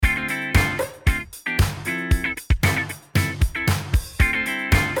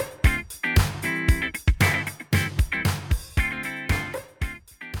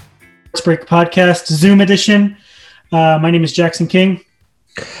Sports Break Podcast, Zoom edition. My name is Jackson King.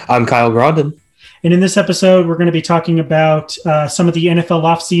 I'm Kyle Grondin. And in this episode, we're going to be talking about some of the NFL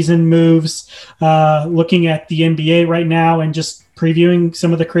offseason moves, looking at the NBA right now, and just previewing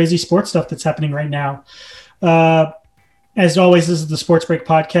some of the crazy sports stuff that's happening right now. As always, this is the Sports Break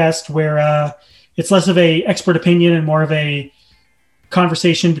Podcast, where it's less of a expert opinion and more of a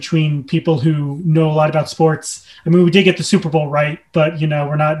conversation between people who know a lot about sports. I mean, we did get the Super Bowl right, but,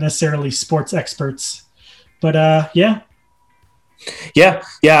 we're not necessarily sports experts. But, yeah.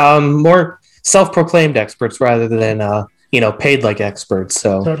 More self-proclaimed experts rather than, paid like experts.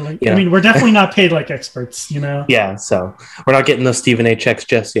 So totally. I mean, we're definitely not paid like experts, Yeah, so we're not getting those Stephen A. checks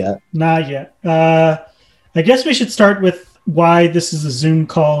just yet. Not yet. I guess we should start with why this is a Zoom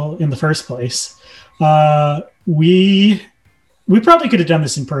call in the first place. We probably could have done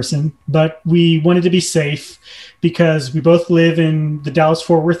this in person, but we wanted to be safe because we both live in the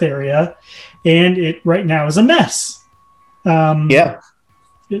Dallas-Fort Worth area, and it right now is a mess. It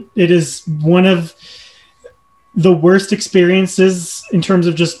is one of the worst experiences in terms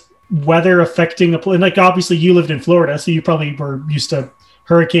of just weather affecting a place. Like, obviously, you lived in Florida, so you probably were used to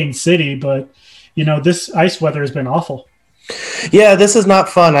Hurricane City, but, this ice weather has been awful. Yeah, this is not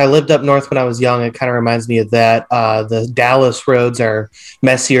fun. I lived up north when I was young. It kind of reminds me of that. The Dallas roads are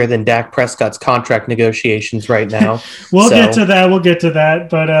messier than Dak Prescott's contract negotiations right now. We'll get to that.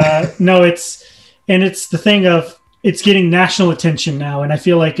 But no, it's the thing of it's getting national attention now. And I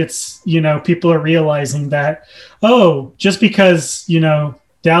feel like it's, people are realizing that, just because,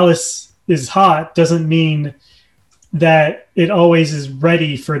 Dallas is hot doesn't mean that it always is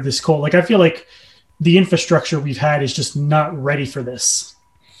ready for this cold. Like, I feel like the infrastructure we've had is just not ready for this.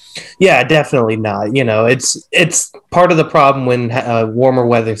 Yeah, definitely not. It's part of the problem when a warmer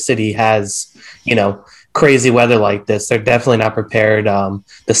weather city has, crazy weather like this. They're definitely not prepared.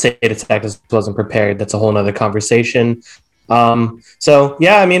 The state of Texas wasn't prepared. That's a whole nother conversation. So,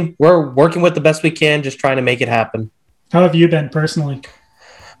 yeah, I mean, we're working with the best we can, just trying to make it happen. How have you been personally?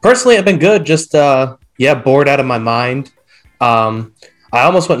 Personally, I've been good. Just, bored out of my mind. I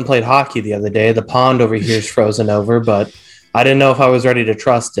almost went and played hockey the other day. The pond over here is frozen over, but I didn't know if I was ready to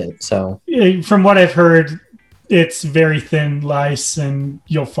trust it. So, from what I've heard, it's very thin ice and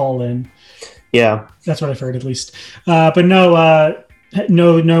you'll fall in. Yeah, that's what I've heard at least. But no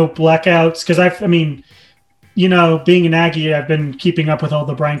blackouts. Because being an Aggie, I've been keeping up with all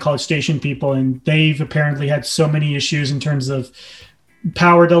the Bryan College Station people, and they've apparently had so many issues in terms of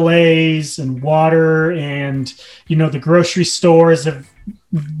power delays and water, and the grocery stores have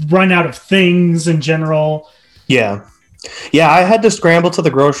run out of things in general. Yeah, I had to scramble to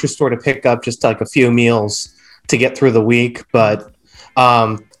the grocery store to pick up just like a few meals to get through the week, but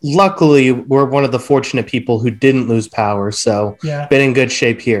luckily we're one of the fortunate people who didn't lose power, so been in good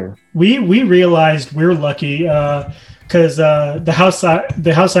shape here. We realized we're lucky because the house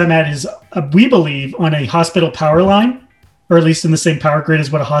I'm at is we believe on a hospital power line, or at least in the same power grid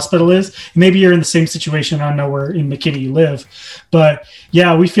as what a hospital is. Maybe you're in the same situation. I don't know where in McKinney you live. But,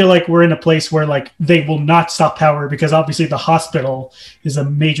 yeah, we feel like we're in a place where, like, they will not stop power because, obviously, the hospital is a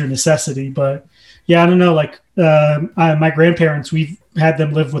major necessity. But, yeah, I don't know. Like, my grandparents, we've had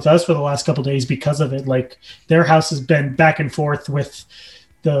them live with us for the last couple of days because of it. Like, their house has been back and forth with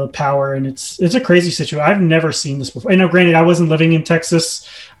the power, and it's a crazy situation. I've never seen this before. I know, granted, I wasn't living in Texas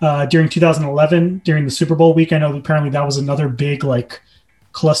during 2011 during the Super Bowl week. I know apparently that was another big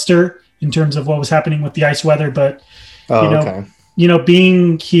cluster in terms of what was happening with the ice weather. But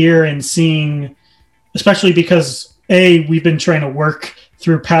being here and seeing, especially because we've been trying to work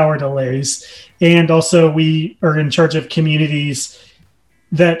through power delays, and also we are in charge of communities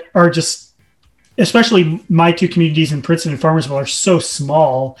that are just, especially my two communities in Princeton and Farmersville, are so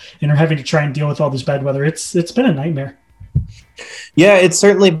small and are having to try and deal with all this bad weather. It's been a nightmare. Yeah, it's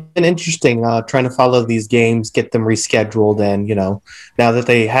certainly been interesting trying to follow these games, get them rescheduled. And, now that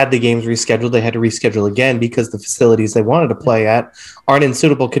they had the games rescheduled, they had to reschedule again because the facilities they wanted to play at aren't in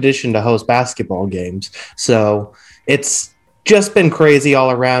suitable condition to host basketball games. So it's just been crazy all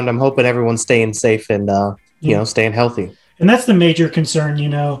around. I'm hoping everyone's staying safe and, staying healthy. And that's the major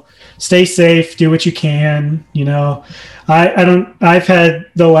concern, stay safe, do what you can. I've had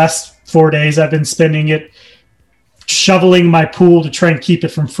the last 4 days, I've been spending it shoveling my pool to try and keep it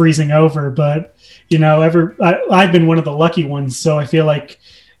from freezing over. But, I've been one of the lucky ones. So I feel like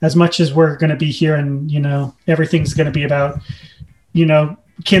as much as we're going to be here and, everything's going to be about,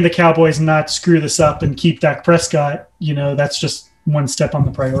 can the Cowboys not screw this up and keep Dak Prescott? That's just one step on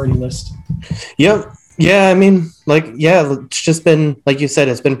the priority list. Yep. Yeah, I mean, it's just been, like you said,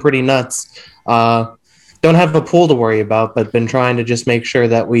 it's been pretty nuts. don't have a pool to worry about, but been trying to just make sure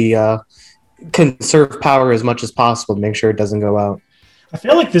that we conserve power as much as possible to make sure it doesn't go out. I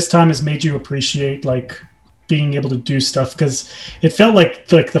feel like this time has made you appreciate like being able to do stuff because it felt like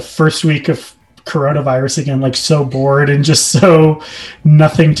the first week of coronavirus again, like so bored and just so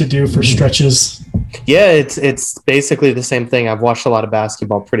nothing to do for stretches. Yeah, it's basically the same thing. I've watched a lot of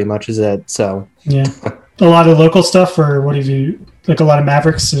basketball pretty much as it. So yeah, a lot of local stuff, or what have you like? A lot of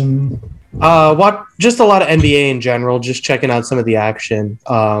Mavericks and what? Just a lot of NBA in general. Just checking out some of the action.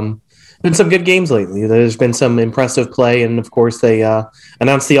 Been some good games lately. There's been some impressive play, and of course they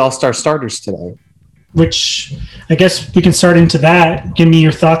announced the All-Star starters today. Which I guess we can start into that. Give me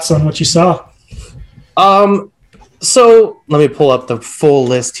your thoughts on what you saw. So let me pull up the full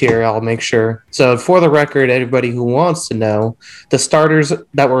list here. I'll make sure. So for the record, anybody who wants to know, the starters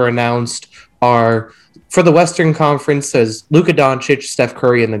that were announced are for the Western Conference as Luka Doncic, Steph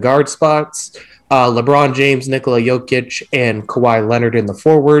Curry in the guard spots, LeBron James, Nikola Jokic, and Kawhi Leonard in the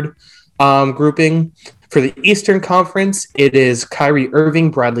forward grouping. For the Eastern Conference, it is Kyrie Irving,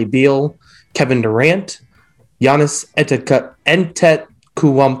 Bradley Beal, Kevin Durant, Giannis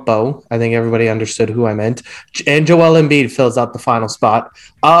Antetokounmpo. I think everybody understood who I meant. And Joel Embiid fills out the final spot.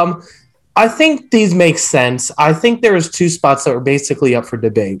 I think these make sense. I think there was two spots that were basically up for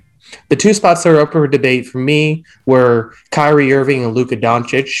debate. The two spots that were up for debate for me were Kyrie Irving and Luka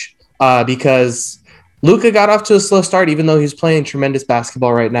Doncic because Luka got off to a slow start, even though he's playing tremendous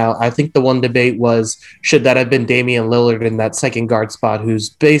basketball right now. I think the one debate was, should that have been Damian Lillard in that second guard spot, who's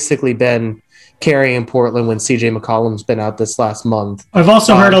basically been carrying Portland when CJ McCollum's been out this last month. I've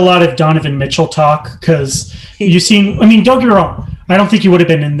also heard a lot of Donovan Mitchell talk because you've seen, I mean, don't get me wrong. I don't think he would have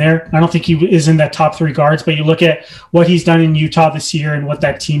been in there. I don't think he is in that top three guards, but you look at what he's done in Utah this year and what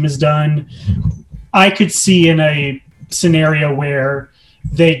that team has done. I could see in a scenario where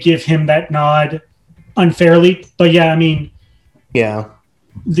they give him that nod unfairly, but yeah, I mean, yeah,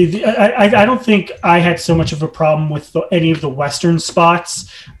 I don't think I had so much of a problem with any of the Western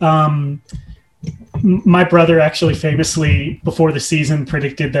spots. My brother actually famously before the season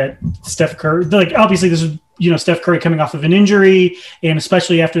predicted that Steph Curry, like obviously this is, Steph Curry coming off of an injury, and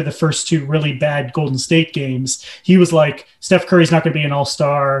especially after the first two really bad Golden State games, he was like, Steph Curry's not going to be an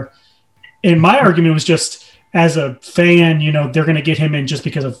all-star. And my argument was just, as a fan, they're going to get him in just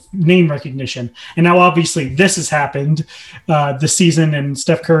because of name recognition. And now obviously this has happened this season, and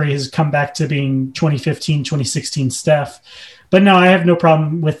Steph Curry has come back to being 2015, 2016 Steph. But no, I have no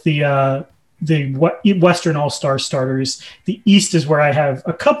problem with the Western All-Star starters. The East is where I have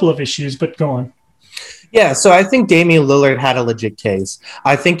a couple of issues, but go on. Yeah, so I think Damian Lillard had a legit case.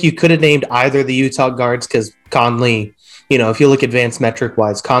 I think you could have named either of the Utah guards because Conley, if you look advanced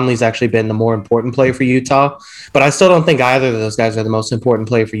metric-wise, Conley's actually been the more important player for Utah. But I still don't think either of those guys are the most important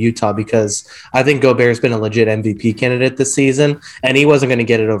player for Utah because I think Gobert's been a legit MVP candidate this season, and he wasn't going to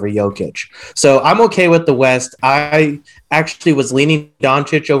get it over Jokic. So I'm okay with the West. I actually was leaning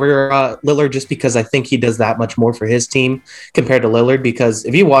Doncic over Lillard just because I think he does that much more for his team compared to Lillard, because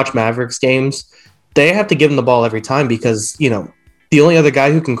if you watch Mavericks games, they have to give him the ball every time because, the only other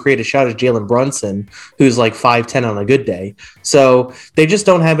guy who can create a shot is Jalen Brunson, who's like 5'10" on a good day. So they just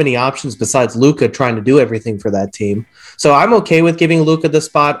don't have any options besides Luka trying to do everything for that team. So I'm okay with giving Luka the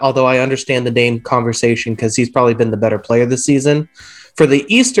spot, although I understand the Dame conversation because he's probably been the better player this season. For the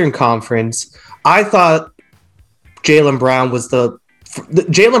Eastern Conference, I thought Jaylen Brown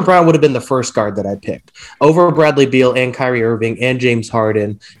would have been the first guard that I picked over Bradley Beal and Kyrie Irving and James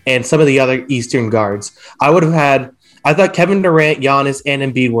Harden and some of the other Eastern guards. I thought Kevin Durant, Giannis, and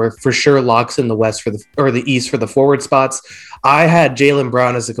Embiid were for sure locks in the West the East for the forward spots. I had Jaylen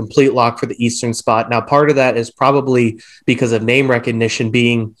Brown as a complete lock for the Eastern spot. Now, part of that is probably because of name recognition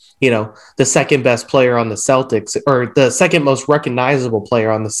being, the second best player on the Celtics, or the second most recognizable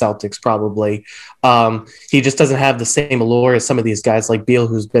player on the Celtics, probably. He just doesn't have the same allure as some of these guys like Beal,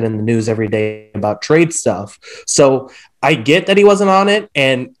 who's been in the news every day about trade stuff. So I get that he wasn't on it.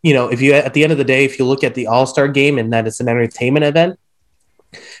 And, if you, at the end of the day, if you look at the All-Star game and that it's an entertainment event,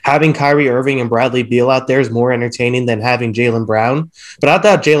 having Kyrie Irving and Bradley Beal out there is more entertaining than having Jaylen Brown. But I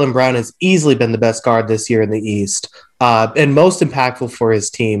thought Jaylen Brown has easily been the best guard this year in the East and most impactful for his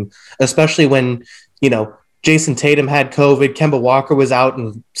team, especially when, Jason Tatum had COVID, Kemba Walker was out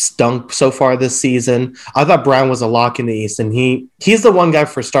and stunk so far this season. I thought Brown was a lock in the East, and he's the one guy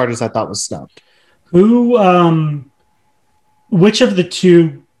for starters I thought was snubbed. Which of the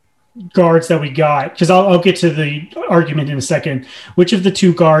two guards that we got, because I'll get to the argument in a second, which of the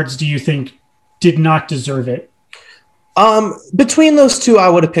two guards do you think did not deserve it? Between those two, I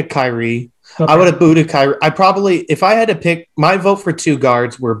would have picked Kyrie. Okay. I would have booted Kyrie. If I had to pick, my vote for two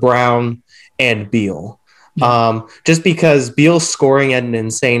guards were Brown and Beal. just because Beal's scoring at an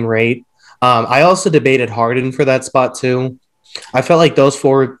insane rate. I also debated Harden for that spot too. I felt like those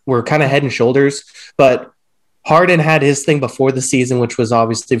four were kind of head and shoulders, but Harden had his thing before the season, which was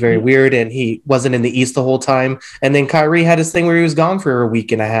obviously very weird, and he wasn't in the East the whole time. And then Kyrie had his thing where he was gone for a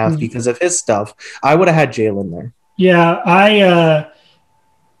week and a half because of his stuff. I would have had Jalen there. Yeah,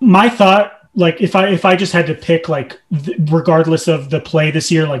 my thought, like if I just had to pick, like regardless of the play this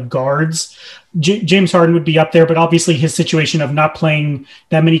year, like guards, James Harden would be up there, but obviously his situation of not playing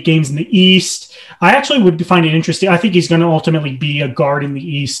that many games in the East, I actually would find it interesting. I think he's going to ultimately be a guard in the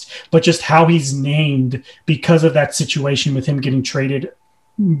East, but just how he's named because of that situation with him getting traded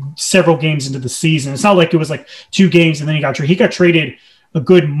several games into the season. It's not like it was like 2 games and then he got traded. He got traded a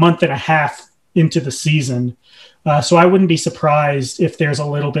good month and a half into the season. So I wouldn't be surprised if there's a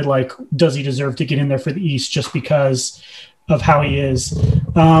little bit like, does he deserve to get in there for the East just because of how he is?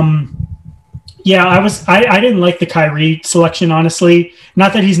 Yeah, I didn't like the Kyrie selection, honestly.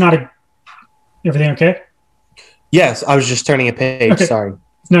 Not that he's not everything okay? Yes, I was just turning a page. Okay. Sorry.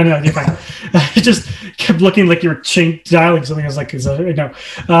 No, you're fine. I just kept looking like you were dialing something. I was like,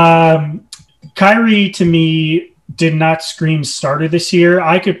 no. Kyrie, to me, did not scream starter this year.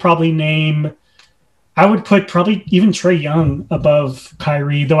 I would put probably even Trae Young above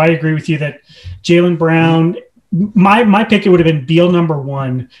Kyrie, though I agree with you that Jaylen Brown, my pick, it would have been Beal number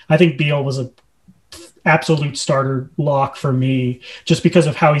 1. I think Beal was an absolute starter lock for me just because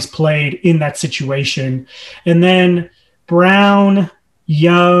of how he's played in that situation. And then Brown,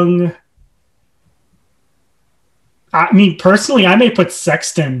 Young. I mean, personally, I may put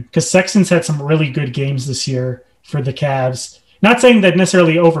Sexton because Sexton's had some really good games this year for the Cavs. Not saying that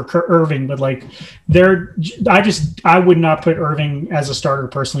necessarily over Irving, but like I would not put Irving as a starter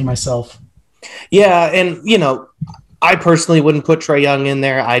personally myself. Yeah, and I personally wouldn't put Trae Young in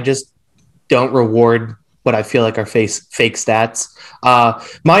there. I just don't reward what I feel like are fake stats.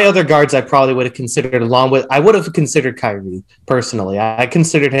 My other guards I probably would have considered I would have considered Kyrie personally. I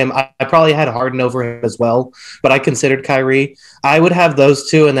considered him. I probably had Harden over him as well, but I considered Kyrie. I would have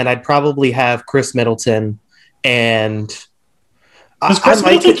those two, and then I'd probably have Chris Middleton and. Does Chris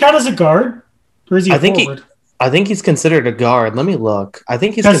Middleton count as a guard? Or is he a forward? I think he's considered a guard. Let me look. I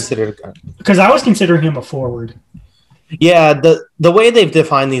think he's considered a guard. Because I was considering him a forward. Yeah, the way they've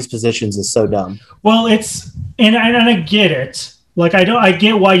defined these positions is so dumb. Well, and I get it. Like I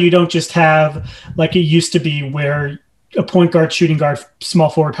get why you don't just have like it used to be where a point guard, shooting guard, small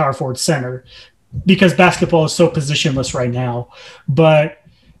forward, power forward, center, because basketball is so positionless right now. But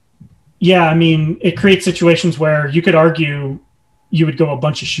yeah, I mean, it creates situations where you could argue you would go a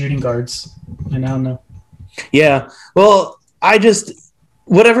bunch of shooting guards. And I don't know. Yeah. Well,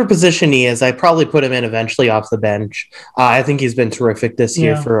 whatever position he is, I probably put him in eventually off the bench. I think he's been terrific this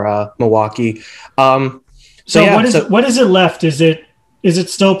year for Milwaukee. What is it left? Is it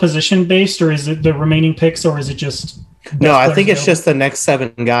still position based, or is it the remaining picks, or is it just? No, I think it's just the next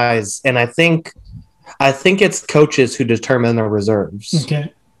 7 guys, and I think it's coaches who determine the reserves.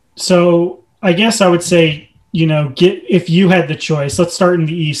 Okay, so I guess I would say, if you had the choice, let's start in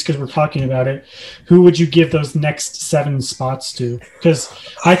the East because we're talking about it. Who would you give those next 7 spots to? Because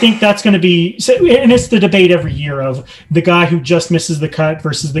I think that's going to be, and it's the debate every year of the guy who just misses the cut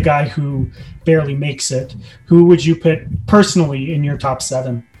versus the guy who barely makes it. Who would you put personally in your top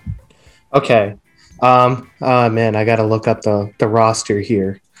 7? Okay. Man, I got to look up the roster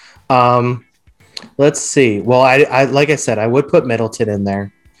here. Let's see. Well, I like I said, I would put Middleton in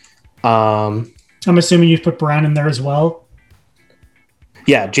there. I'm assuming you've put Brown in there as well.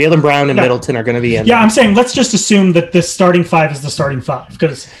 Yeah, Jaylen Brown and Middleton are going to be in there. I'm saying let's just assume that the starting 5 is the starting 5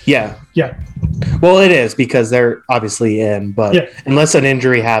 because yeah. Well, it is because they're obviously in, but unless an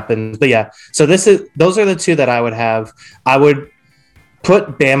injury happens. But yeah, so those are the 2 that I would have. I would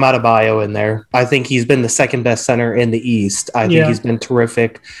put Bam Adebayo in there. I think he's been the second best center in the East. I think he's been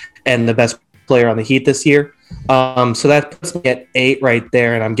terrific and the best player on the Heat this year. So that puts me at 8 right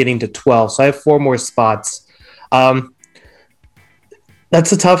there, and I'm getting to 12. So I have 4 more spots. That's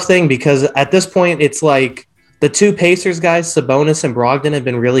a tough thing because at this point, it's like the 2 Pacers guys, Sabonis and Brogdon, have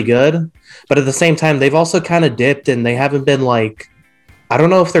been really good. But at the same time, they've also kind of dipped, and they haven't been like, I don't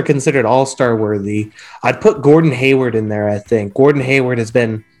know if they're considered all-star worthy. I'd put Gordon Hayward in there, I think. Gordon Hayward has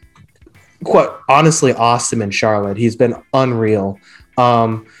been, quite honestly, awesome in Charlotte. He's been unreal.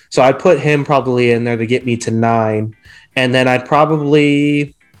 So I'd put him probably in there to get me to 9. And then I'd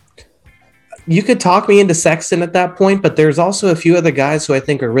probably... You could talk me into Sexton at that point, but there's also a few other guys who I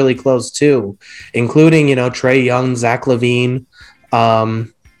think are really close too, including, Trae Young, Zach LaVine,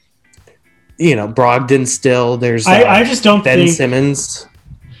 Brogdon still. There's I just don't Ben think Simmons.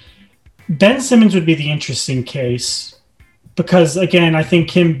 Ben Simmons would be the interesting case because, again, I think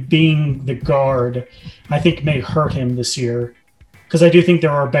him being the guard, I think may hurt him this year because I do think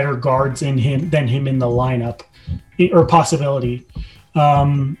there are better guards in him than him in the lineup or possibility.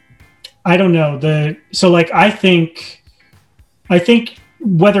 I don't know. I think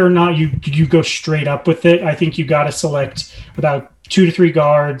whether or not you go straight up with it, I think you got to select about 2 to 3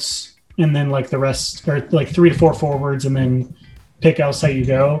 guards and then like the rest, or like 3 to 4 forwards, and then pick else how you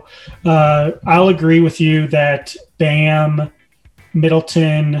go. I'll agree with you that Bam,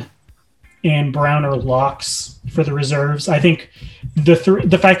 Middleton, and Brown are locks for the reserves. I think the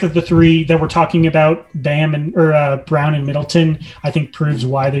fact that the 3 that we're talking about, Bam and Brown and Middleton, I think proves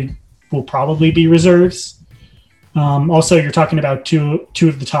why they will probably be reserves. Also, you're talking about two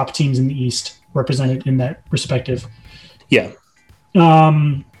of the top teams in the East represented in that perspective. Yeah.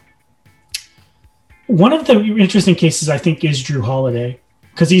 One of the interesting cases, I think, is Drew Holiday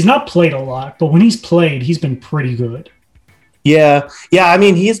because he's not played a lot, but when he's played, he's been pretty good. Yeah. I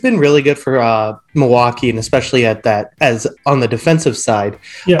mean, he's been really good for Milwaukee, and especially at that as on the defensive side.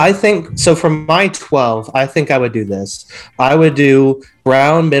 Yeah. I think so. From my 12, I think I would do this. I would do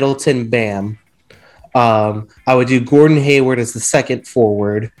Brown, Middleton, Bam. I would do Gordon Hayward as the second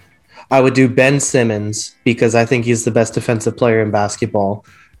forward. I would do Ben Simmons because I think he's the best defensive player in basketball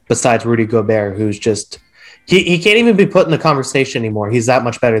besides Rudy Gobert, who's just he can't even be put in the conversation anymore. He's that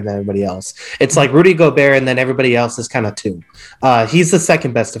much better than everybody else. It's like Rudy Gobert and then everybody else is kind of 2. He's the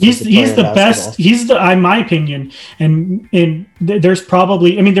second best defensive player he's the in best. He's the, in my opinion, and there's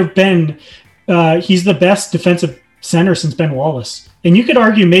probably, I mean, there've been he's the best defensive center since Ben Wallace. And you could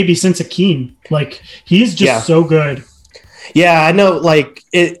argue maybe since Akeem. Like, he's just so good. Yeah, I know. Like,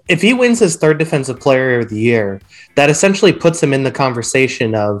 if he wins his 3rd Defensive Player of the Year, that essentially puts him in the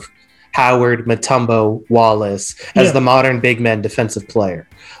conversation of Howard, Mutombo, Wallace as the modern big man defensive player.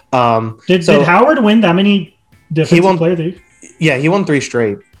 Did Howard win that many defensive player of the year? Yeah, he won 3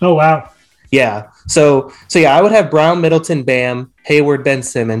 straight. Oh, wow. Yeah. So yeah, I would have Brown, Middleton, Bam, Hayward, Ben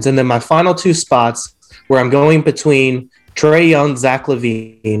Simmons. And then my final 2 spots where I'm going between Trae Young, Zach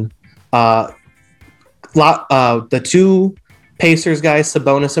LaVine, the 2 Pacers guys,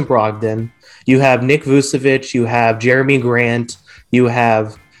 Sabonis and Brogdon. You have Nick Vucevic. You have Jeremy Grant. You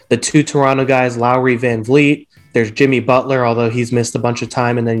have the 2 Toronto guys, Lowry, Van Vliet. There's Jimmy Butler, although he's missed a bunch of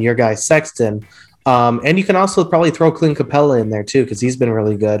time. And then your guy, Sexton. And you can also probably throw Clint Capella in there, too, because he's been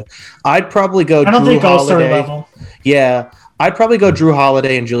really good. I'd probably go I don't Drew think Holiday. All-Star level. Yeah. I'd probably go Drew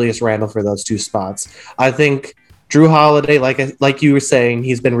Holiday and Julius Randle for those 2 spots. I think Drew Holiday, like you were saying,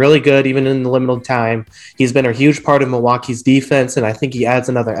 he's been really good even in the limited time. He's been a huge part of Milwaukee's defense, and I think he adds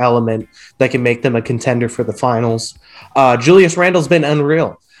another element that can make them a contender for the finals. Julius Randle's been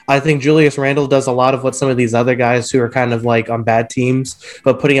unreal. I think Julius Randle does a lot of what some of these other guys who are kind of like on bad teams,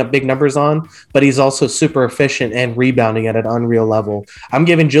 but putting up big numbers on, but he's also super efficient and rebounding at an unreal level. I'm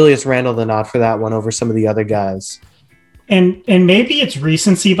giving Julius Randle the nod for that one over some of the other guys. And maybe it's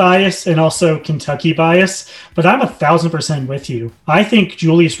recency bias and also Kentucky bias, but I'm 1,000% with you. I think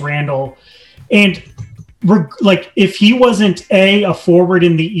Julius Randle, and like if he wasn't a forward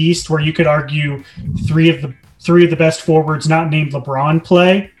in the East, where you could argue three of the best forwards not named LeBron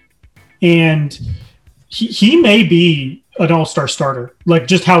play, and he may be an all-star starter. Like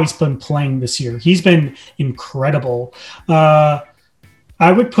just how he's been playing this year, he's been incredible. I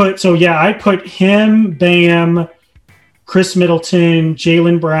put him, Bam, Chris Middleton,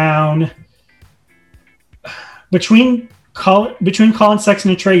 Jaylen Brown. Between Colin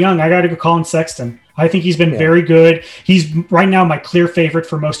Sexton and Trae Young, I got to go Colin Sexton. I think he's been very good. He's right now my clear favorite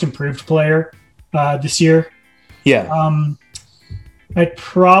for most improved player this year. Yeah. I'd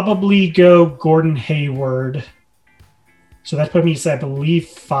probably go Gordon Hayward. So that put me at, I believe,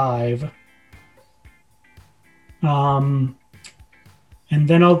 5. And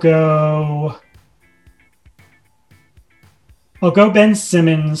then I'll go Ben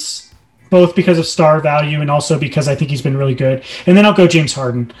Simmons, both because of star value and also because I think he's been really good. And then I'll go James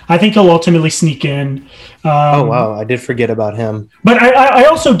Harden. I think he'll ultimately sneak in. Oh, wow. I did forget about him. But I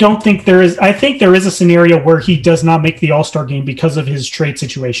also don't think there is – I think there is a scenario where he does not make the All-Star game because of his trade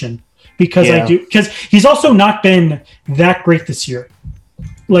situation. Because he's also not been that great this year.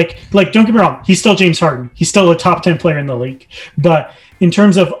 Like don't get me wrong, he's still James Harden. He's still a top 10 player in the league. But in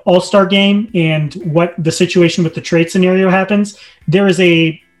terms of All-Star game and what the situation with the trade scenario happens, there is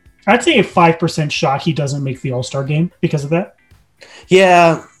I'd say a 5% shot he doesn't make the All-Star game because of that.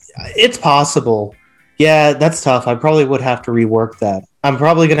 Yeah, it's possible. Yeah, that's tough. I probably would have to rework that. I'm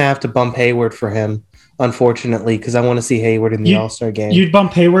probably going to have to bump Hayward for him, unfortunately, because I want to see Hayward in the All-Star game. You'd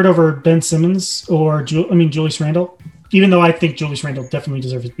bump Hayward over Ben Simmons or Julius Randle? Even though I think Julius Randle definitely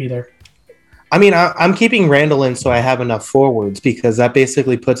deserves to be there. I mean, I'm keeping Randall in so I have enough forwards because that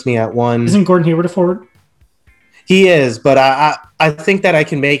basically puts me at one. Isn't Gordon Hayward a forward? He is, but I think that I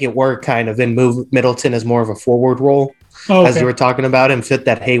can make it work kind of and move Middleton as more of a forward role, as you were talking about, and fit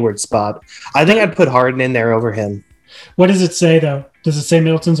that Hayward spot. I think I'd put Harden in there over him. What does it say, though? Does it say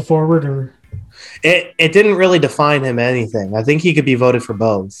Middleton's a forward? Or It didn't really define him anything. I think he could be voted for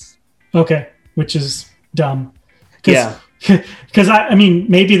both. Okay, which is dumb. Yeah. Because, I mean,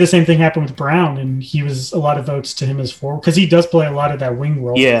 maybe the same thing happened with Brown, and he was a lot of votes to him as forward, because he does play a lot of that wing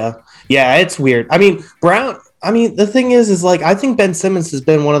role. Yeah, it's weird. I mean, the thing is like, I think Ben Simmons has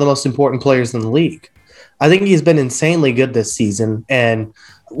been one of the most important players in the league. I think he's been insanely good this season, and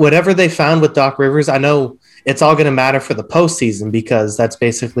whatever they found with Doc Rivers, I know it's all going to matter for the postseason because that's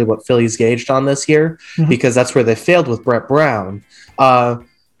basically what Philly's gauged on this year, because that's where they failed with Brett Brown.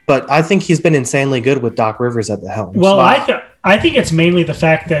 But I think he's been insanely good with Doc Rivers at the helm. Well, I think it's mainly the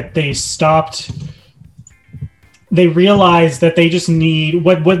fact that they stopped. They realized that they just need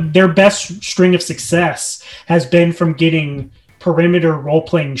what their best string of success has been from getting perimeter role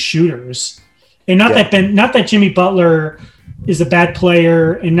playing shooters, and not that Jimmy Butler is a bad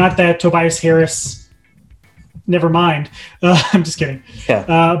player, and not that Tobias Harris. Never mind. I'm just kidding.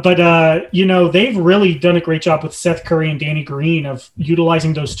 Yeah. But they've really done a great job with Seth Curry and Danny Green of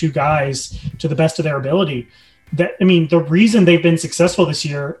utilizing those two guys to the best of their ability. The reason they've been successful this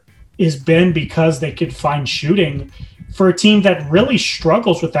year has been because they could find shooting for a team that really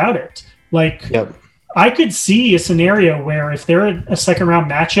struggles without it. I could see a scenario where if they're a second round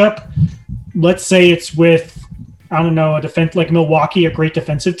matchup, let's say it's with, I don't know, a defense like Milwaukee, a great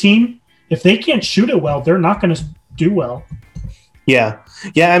defensive team. If they can't shoot it well, they're not going to do well. Yeah.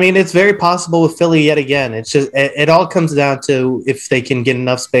 I mean, it's very possible with Philly yet again. It's just it all comes down to if they can get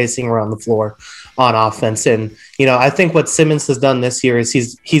enough spacing around the floor on offense. And I think what Simmons has done this year is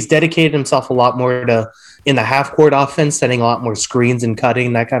he's dedicated himself a lot more to in the half court offense, setting a lot more screens and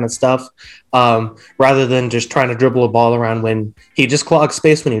cutting, that kind of stuff, rather than just trying to dribble a ball around when he just clogs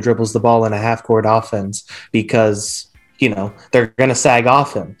space when he dribbles the ball in a half court offense because they're going to sag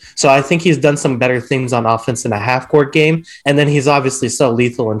off him. So I think he's done some better things on offense in a half-court game, and then he's obviously so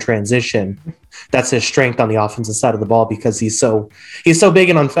lethal in transition. That's his strength on the offensive side of the ball because he's so big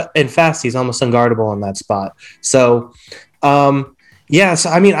and fast. He's almost unguardable in that spot. So, so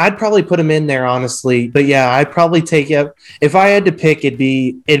I mean, I'd probably put him in there honestly, but yeah, I'd probably take it if I had to pick. It'd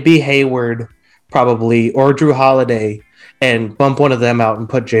be Hayward probably or Drew Holiday, and bump one of them out and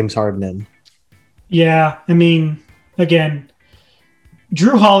put James Harden in. Yeah, I mean. Again,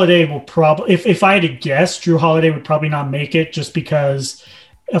 Drew Holiday will probably, if I had to guess, Drew Holiday would probably not make it just because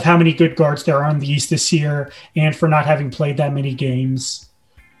of how many good guards there are in the East this year and for not having played that many games.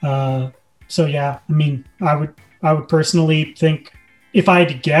 So yeah, I mean, I would personally think if I had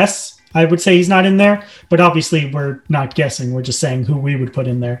to guess, I would say he's not in there, but obviously we're not guessing. We're just saying who we would put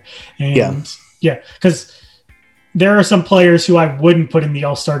in there. And yeah, because there are some players who I wouldn't put in the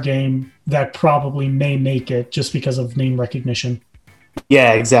All-Star game that probably may make it just because of name recognition.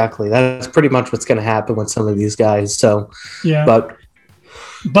 Yeah, exactly. That's pretty much what's going to happen with some of these guys. So, yeah, but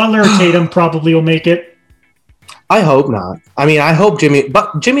Butler or Tatum probably will make it. I hope not. I mean, I hope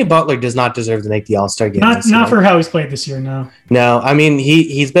Jimmy Butler does not deserve to make the All-Star game. Not for how he's played this year. No. I mean,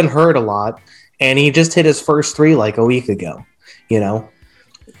 he's been hurt a lot, and he just hit his first three like a week ago.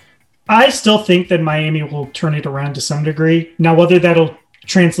 I still think that Miami will turn it around to some degree. Now, whether that'll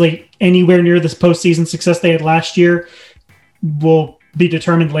translate anywhere near this postseason success they had last year will be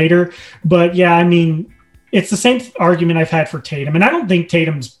determined later. But yeah, I mean, it's the same argument I've had for Tatum. And I don't think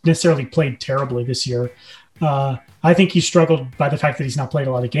Tatum's necessarily played terribly this year. I think he struggled by the fact that he's not played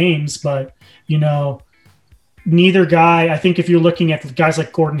a lot of games. But, neither guy, I think if you're looking at guys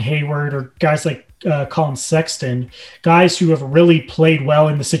like Gordon Hayward or guys like Colin Sexton, guys who have really played well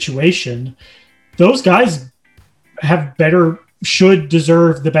in the situation, those guys should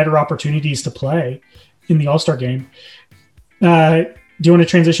deserve the better opportunities to play in the All-Star game. Do you want to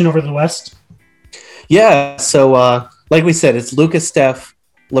transition over to the West? Yeah. So, like we said, it's Luka, Steph,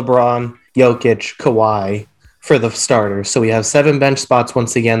 LeBron, Jokic, Kawhi for the starters. So we have 7 bench spots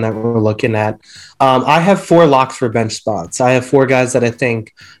once again that we're looking at. I have 4 locks for bench spots. I have 4 guys that I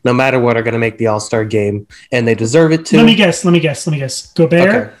think, no matter what, are going to make the All-Star game, and they deserve it too. Let me guess. Gobert?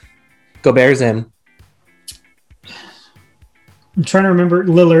 Okay. Gobert's in. I'm trying to remember.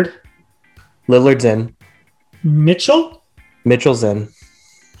 Lillard. Lillard's in. Mitchell? Mitchell's in.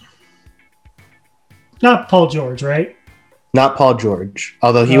 Not Paul George, right? Not Paul George,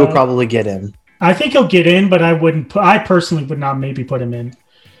 although he will probably get in. I think he'll get in, but I personally would not maybe put him in.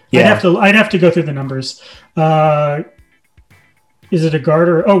 Yeah. I'd have to go through the numbers. Is it a guard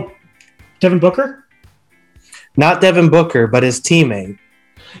or Devin Booker? Not Devin Booker, but his teammate.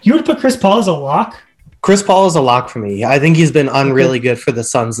 You would put Chris Paul as a lock? Chris Paul is a lock for me. I think he's been really good for the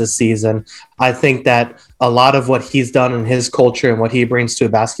Suns this season. I think that a lot of what he's done in his culture and what he brings to a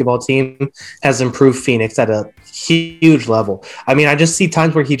basketball team has improved Phoenix at a huge level. I mean, I just see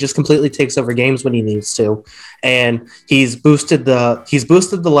times where he just completely takes over games when he needs to, and he's boosted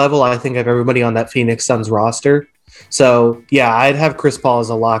the level, I think, of everybody on that Phoenix Suns roster. So yeah, I'd have Chris Paul as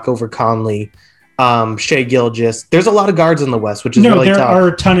a lock over Conley. Shai Gilgeous. There's a lot of guards in the West, which is really tough. There are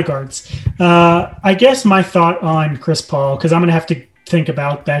a ton of guards. I guess my thought on Chris Paul, because I'm going to have to think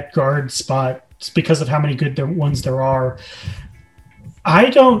about that guard spot because of how many good ones there are. I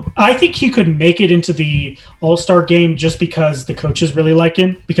think he could make it into the All-Star game just because the coaches really like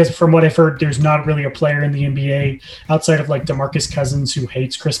him. Because from what I've heard, there's not really a player in the NBA outside of like DeMarcus Cousins who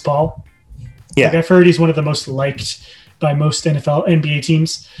hates Chris Paul. Yeah, like I've heard he's one of the most liked by most NBA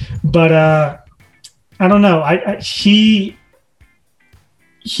teams. But I don't know. I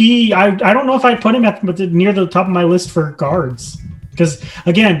don't know if I'd put him near the top of my list for guards. Because,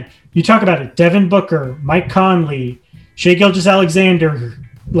 again, you talk about it. Devin Booker, Mike Conley, Shai Gilgeous-Alexander.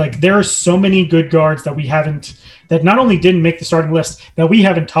 Like, there are so many good guards that not only didn't make the starting list, that we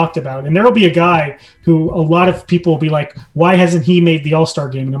haven't talked about. And there will be a guy who a lot of people will be like, why hasn't he made the All-Star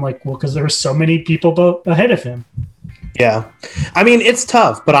game? And I'm like, well, because there are so many people ahead of him. Yeah. I mean, it's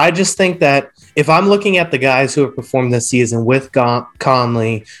tough, but I just think that if I'm looking at the guys who have performed this season with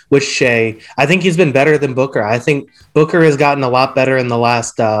Conley, with Shai, I think he's been better than Booker. I think Booker has gotten a lot better in the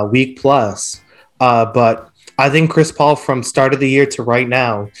last week plus. But I think Chris Paul from start of the year to right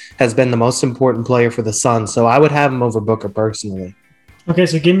now has been the most important player for the Suns. So I would have him over Booker personally. Okay,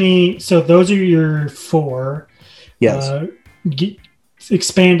 so those are your four. Yes.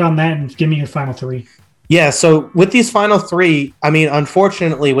 Expand on that and give me your final three. Yeah, so with these final three, I mean,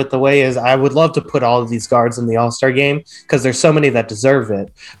 unfortunately, with the way is, I would love to put all of these guards in the All-Star game because there's so many that deserve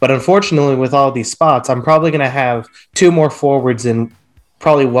it. But unfortunately, with all these spots, I'm probably going to have two more forwards and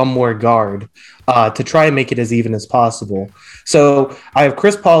probably one more guard to try and make it as even as possible. So I have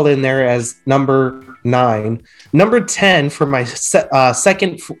Chris Paul in there as number 9. Number 10 for my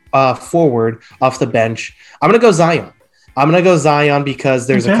second forward off the bench, I'm going to go Zion. Because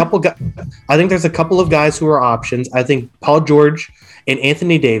there's a couple. I think there's a couple of guys who are options. I think Paul George and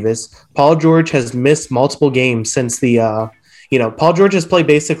Anthony Davis. Paul George has missed multiple games since Paul George has played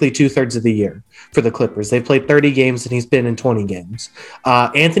basically 2/3 of the year for the Clippers. They've played 30 games and he's been in 20 games.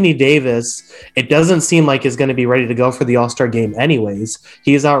 Anthony Davis, it doesn't seem like is going to be ready to go for the All-Star game anyways.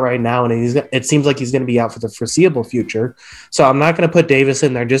 He's out right now and it seems like he's going to be out for the foreseeable future. So I'm not going to put Davis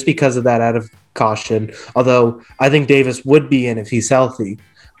in there just because of that out of caution, although I think Davis would be in if he's healthy.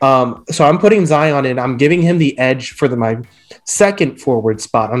 So I'm putting Zion in. I'm giving him the edge for my second forward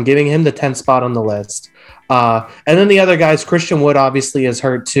spot. I'm giving him the 10th spot on the list. And then the other guys, Christian Wood obviously is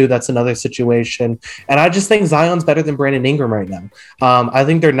hurt too. That's another situation. And I just think Zion's better than Brandon Ingram right now. I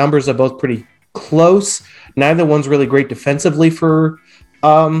think their numbers are both pretty close. Neither one's really great defensively for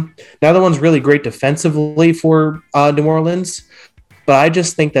New Orleans. But I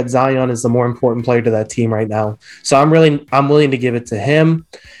just think that Zion is the more important player to that team right now. So I'm willing to give it to him.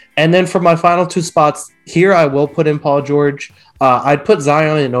 And then for my final two spots here, I will put in Paul George. I'd put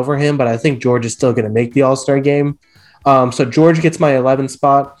Zion in over him, but I think George is still going to make the All-Star game. So George gets my 11th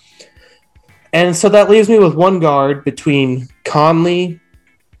spot. And so that leaves me with one guard between Conley,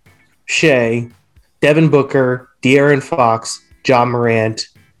 Shai, Devin Booker, De'Aaron Fox, Ja Morant,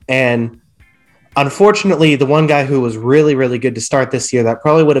 and unfortunately, the one guy who was really, really good to start this year that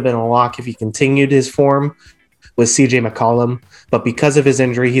probably would have been a lock if he continued his form was CJ McCollum. But because of his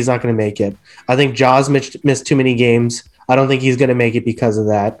injury, he's not going to make it. I think Ja's missed too many games. I don't think he's going to make it because of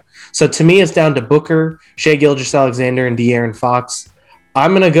that. So to me, it's down to Booker, Shai Gilgeous-Alexander, and De'Aaron Fox.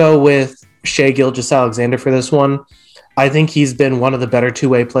 I'm going to go with Shai Gilgeous-Alexander for this one. I think he's been one of the better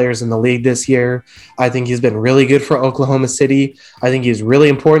two-way players in the league this year. I think he's been really good for Oklahoma City. I think he's really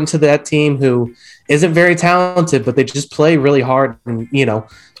important to that team who isn't very talented, but they just play really hard and,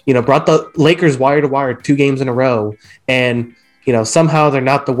 brought the Lakers wire to wire 2 games in a row. And, somehow they're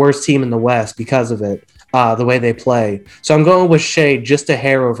not the worst team in the West because of it, the way they play. So I'm going with Shai just a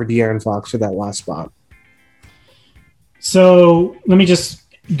hair over De'Aaron Fox for that last spot. So let me just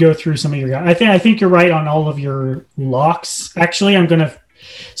go through some of your guys. I think you're right on all of your locks. Actually, I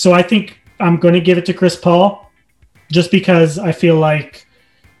think I'm going to give it to Chris Paul just because I feel like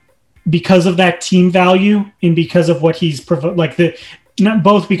because of that team value and because of what he's not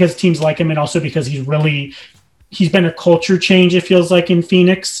both because teams like him and also because he's been a culture change, it feels like, in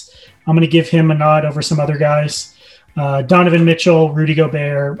Phoenix. I'm going to give him a nod over some other guys. Donovan Mitchell, Rudy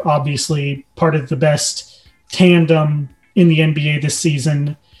Gobert, obviously part of the best tandem in the NBA this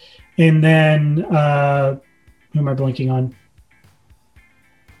season. And then, who am I blanking on?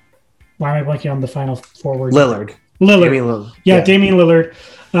 Why am I blanking on the final forward? Lillard. Damian Lillard. Yeah, Damian Lillard.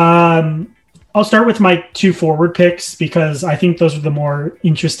 I'll start with my 2 forward picks because I think those are the more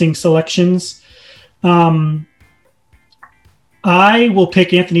interesting selections. I will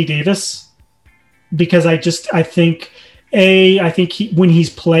pick Anthony Davis because I think when he's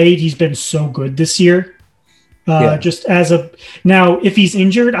played, he's been so good this year. Just as now, if he's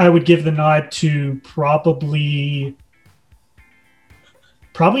injured, I would give the nod to probably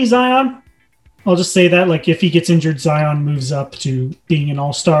Zion. I'll just say that, like, if he gets injured, Zion moves up to being an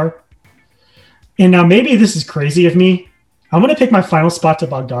all-star. And now maybe this is crazy of me. I'm going to pick my final spot to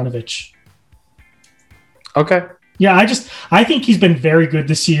Bogdanovich. Okay. Yeah, I think he's been very good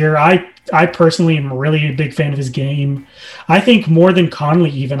this year. I personally am really a big fan of his game. I think more than Conley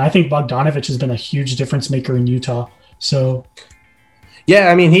even. I think Bogdanovich has been a huge difference maker in Utah. So, yeah,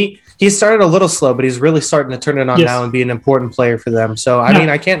 I mean, he started a little slow, but he's really starting to turn it on now and be an important player for them. So,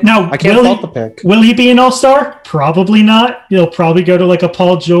 I can't fault the pick. Will he be an all-star? Probably not. He'll probably go to like a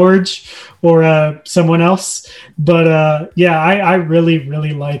Paul George or someone else. But I really,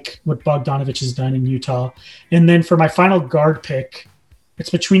 really like what Bogdanovich has done in Utah. And then for my final guard pick, it's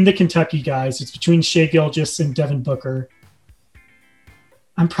between the Kentucky guys. It's between Shai Gilgeous and Devin Booker.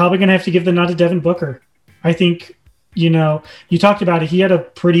 I'm probably going to have to give the nod to Devin Booker. I think, you talked about it. He had a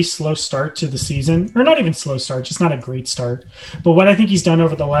pretty slow start to the season. Or not even slow start, just not a great start. But what I think he's done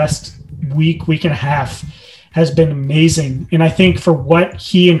over the last week and a half has been amazing. And I think for what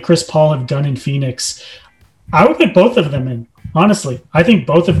he and Chris Paul have done in Phoenix, I would put both of them in, honestly. I think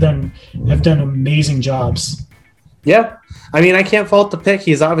both of them have done amazing jobs. Yeah. I mean, I can't fault the pick.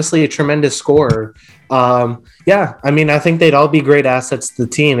 He's obviously a tremendous scorer. I think they'd all be great assets to the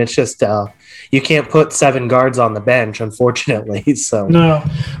team. It's just you can't put 7 guards on the bench, unfortunately. So no.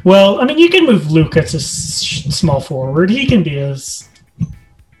 Well, I mean, you can move Luka to small forward. He can be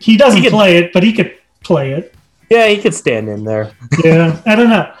he doesn't play it, but he could play it. Yeah, he could stand in there. Yeah, I don't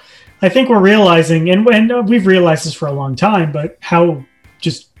know. I think we're realizing, and we've realized this for a long time, but how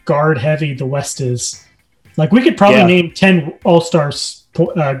just guard heavy the West is. Like, we could probably name 10 All-Stars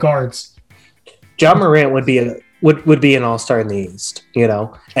guards. Ja Morant would be an All-Star in the East,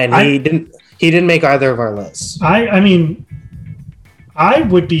 and he didn't make either of our lists. I mean, I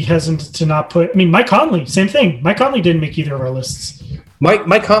would be hesitant to not put. I mean, Mike Conley, same thing. Mike Conley didn't make either of our lists.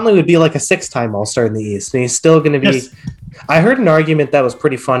 Mike Conley would be like a 6-time All-Star in the East, and he's still going to be. Yes. I heard an argument that was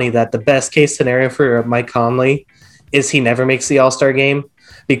pretty funny that the best case scenario for Mike Conley is he never makes the All-Star game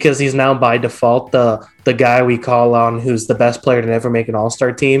because he's now by default the guy we call on who's the best player to never make an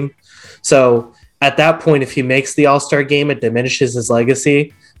All-Star team. So at that point, if he makes the All-Star game, it diminishes his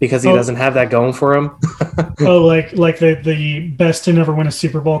legacy because he doesn't have that going for him. like the best to never win a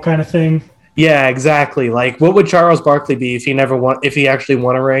Super Bowl kind of thing. Yeah, exactly. Like, what would Charles Barkley be if he actually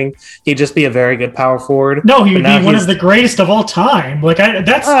won a ring? He'd just be a very good power forward. No, he would be one of the greatest of all time. Like,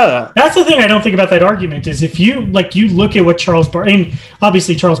 that's the thing I don't think about that argument is if you look at what Charles Barkley, and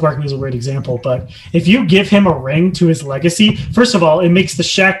obviously Charles Barkley is a great example, but if you give him a ring to his legacy, first of all, it makes the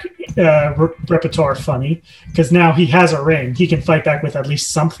Shaq repertoire funny because now he has a ring. He can fight back with at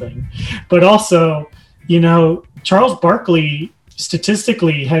least something. But also, Charles Barkley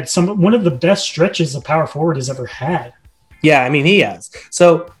statistically had one of the best stretches a power forward has ever had. Yeah, I mean, he has.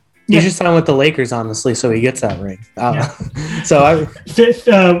 So you should sign with the Lakers, honestly, so he gets that ring.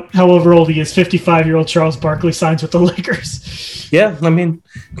 However old he is, 55-year-old Charles Barkley signs with the Lakers. Yeah, I mean,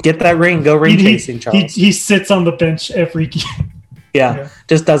 get that ring. Go ring chasing, Charles. He sits on the bench every game. Yeah,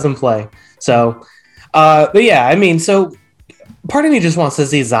 just doesn't play. So, but yeah, I mean, so part of me just wants to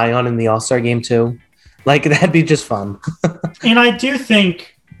see Zion in the All-Star game too. Like, that'd be just fun. And I do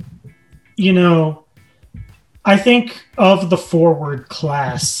think, I think of the forward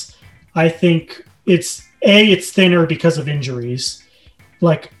class, I think it's thinner because of injuries.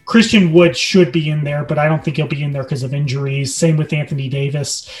 Like, Christian Wood should be in there, but I don't think he'll be in there because of injuries. Same with Anthony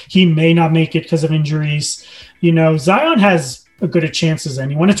Davis. He may not make it because of injuries. Zion has as good a chance as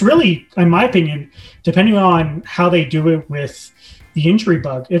anyone. It's really, in my opinion, depending on how they do it with the injury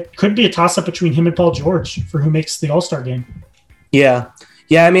bug, it could be a toss-up between him and Paul George for who makes the All-Star game. Yeah.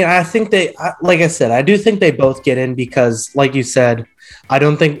 I mean, I think like I said, I do think they both get in because, like you said, I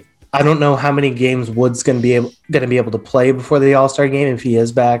don't know how many games Wood's going to be able to play before the All-Star game if he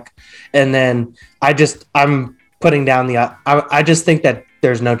is back. And then I'm putting down I just think that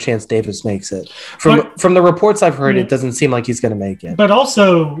there's no chance Davis makes it. From the reports I've heard, it doesn't seem like he's going to make it. But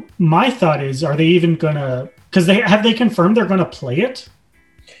also, my thought is, are they even going to Because they confirmed they're going to play it?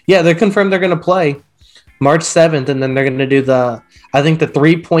 Yeah, they're confirmed they're going to play March 7th, and then they're going to do the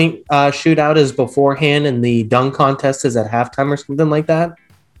 3-point shootout is beforehand, and the dunk contest is at halftime or something like that.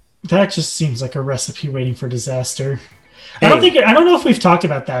 That just seems like a recipe waiting for disaster. Hey. I don't know if we've talked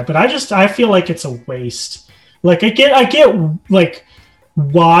about that, but I feel like it's a waste. Like I get like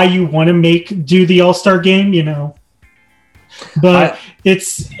why you want to do the All-Star game, you know. But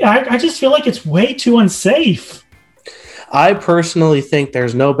I just feel like it's way too unsafe. I personally think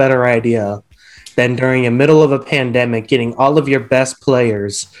there's no better idea than during the middle of a pandemic getting all of your best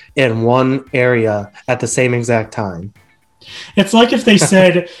players in one area at the same exact time. It's like if they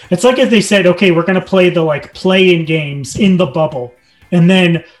said okay, we're going to play the like play-in games in the bubble. And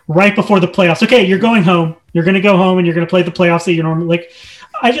then right before the playoffs, okay, you're going home. You're going to go home and you're going to play the playoffs that you normally like.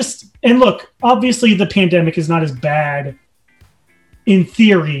 And look, obviously the pandemic is not as bad in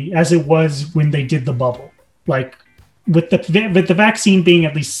theory as it was when they did the bubble. Like with the vaccine being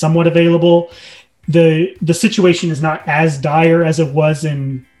at least somewhat available, the situation is not as dire as it was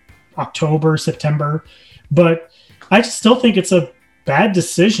in October, September. But I still think it's a bad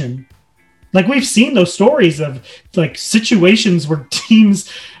decision. Like we've seen those stories of like situations where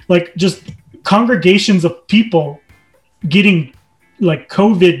teams, like just congregations of people getting like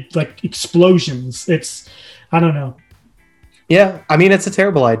COVID like explosions. I don't know. Yeah, I mean, it's a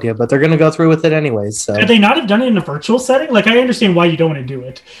terrible idea, but they're going to go through with it anyways. So. Could they not have done it in a virtual setting? Like, I understand why you don't want to do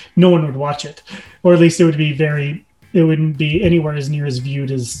it. No one would watch it. Or at least it wouldn't be anywhere as near as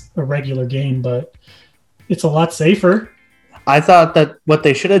viewed as a regular game, but it's a lot safer. I thought that what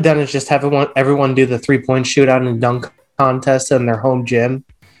they should have done is just have everyone do the 3-point shootout and dunk contest in their home gym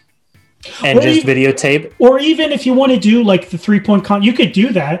and videotape. Or even if you want to do like the 3-point you could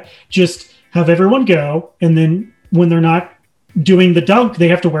do that. Just have everyone go, and then when they're not doing the dunk, they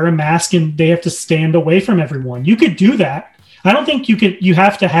have to wear a mask and they have to stand away from everyone. You could do that. I don't think you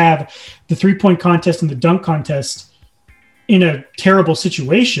have to have the 3-point contest and the dunk contest in a terrible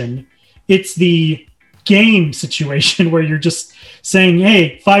situation. It's the game situation where you're just saying,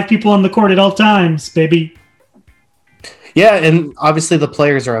 hey, 5 people on the court at all times, baby. Yeah, and obviously the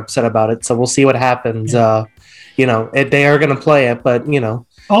players are upset about it, so we'll see what happens. Yeah. They are going to play it, but,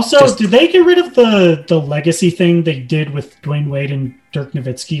 Also, did they get rid of the legacy thing they did with Dwayne Wade and Dirk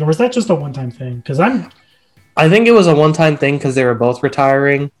Nowitzki, or was that just a one-time thing? Because I think it was a one-time thing because they were both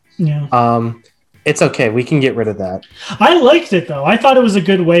retiring. Yeah. It's okay. We can get rid of that. I liked it, though. I thought it was a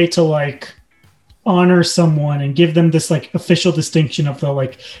good way to, like, honor someone and give them this, like, official distinction of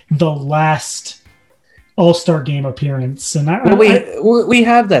the last All-Star Game appearance. And we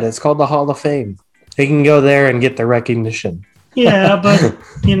have that. It's called the Hall of Fame. They can go there and get the recognition. Yeah, but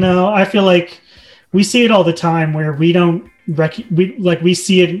I feel like we see it all the time where we don't we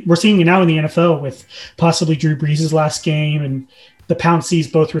see it. We're seeing it now in the NFL with possibly Drew Brees' last game and the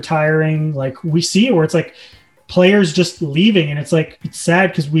Pounceys both retiring. Like we see it where it's like players just leaving, and it's like it's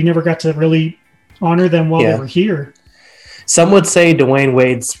sad because we never got to really honor them while they were here. Some would say Dwayne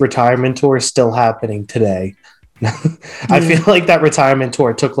Wade's retirement tour is still happening today. I feel like that retirement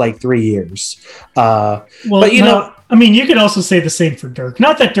tour took like 3 years. But I mean, you could also say the same for Dirk.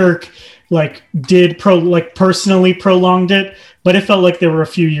 Not that Dirk personally prolonged it, but it felt like there were a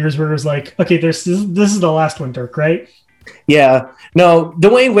few years where it was like, okay, this is the last one, Dirk, right? Yeah. No,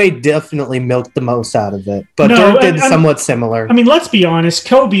 Dwayne Wade definitely milked the most out of it, but Dirk did somewhat similar. I mean, let's be honest.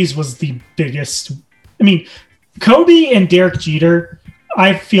 Kobe's was the biggest. I mean, Kobe and Derek Jeter,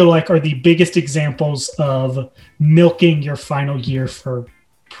 I feel like, are the biggest examples of milking your final year for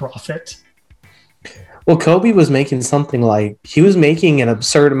profit. Well, Kobe was making he was making an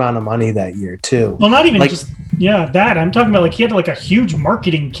absurd amount of money that year too. Well, not even that. I'm talking about he had a huge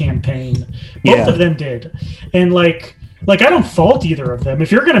marketing campaign. Both of them did. And like I don't fault either of them.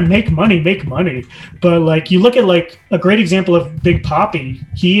 If you're going to make money, make money. But you look at a great example of Big Papi.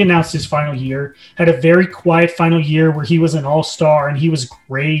 He announced his final year, had a very quiet final year where he was an all-star and he was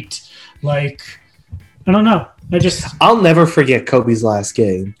great. I don't know. I'll never forget Kobe's last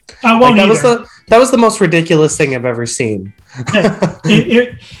game. I won't either. That was the most ridiculous thing I've ever seen.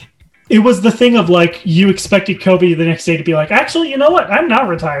 It was the thing of you expected Kobe the next day to be like, actually, you know what? I'm not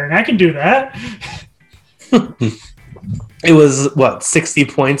retiring. I can do that. It was 60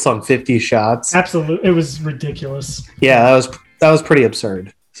 points on 50 shots. Absolutely, it was ridiculous. Yeah, that was pretty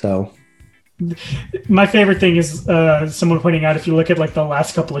absurd. So, my favorite thing is someone pointing out if you look at the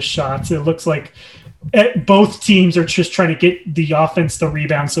last couple of shots, it looks like both teams are just trying to get the offense the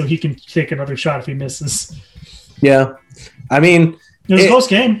rebound so he can take another shot if he misses. Yeah, I mean, it was a close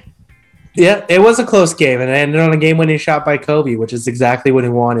game. Yeah, it was a close game, and it ended on a game-winning shot by Kobe, which is exactly what he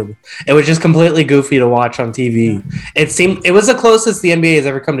wanted. It was just completely goofy to watch on TV. It was the closest the NBA has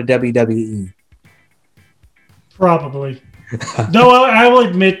ever come to WWE. Probably. Though I will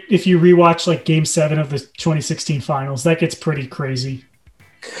admit, if you rewatch like Game 7 of the 2016 Finals, that gets pretty crazy.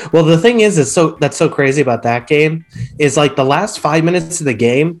 Well, the thing is that's so crazy about that game is like the last 5 minutes of the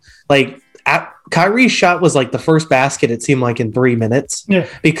game, like Kyrie's shot was like the first basket, it seemed like, in 3 minutes. Yeah.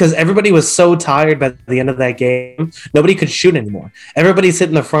 Because everybody was so tired by the end of that game. Nobody could shoot anymore. Everybody's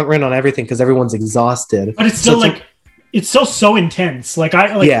hitting the front rim on everything because everyone's exhausted. But it's still it's still so intense. There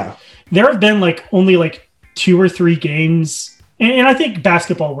have been like only like 2 or 3 games, and I think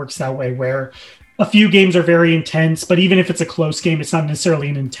basketball works that way, where a few games are very intense, but even if it's a close game, it's not necessarily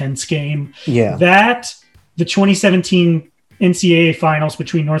an intense game. Yeah. The 2017 NCAA finals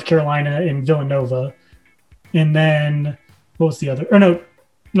between North Carolina and Villanova. And then what was the other? Or no,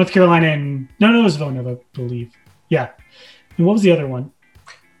 North Carolina and it was Villanova, I believe. Yeah. And what was the other one?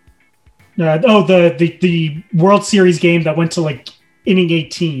 The World Series game that went to like inning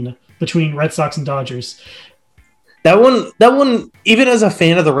 18 between Red Sox and Dodgers. That one, even as a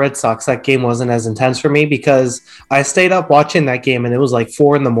fan of the Red Sox, that game wasn't as intense for me because I stayed up watching that game and it was like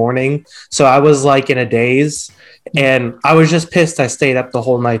 4 a.m. So I was like in a daze and I was just pissed I stayed up the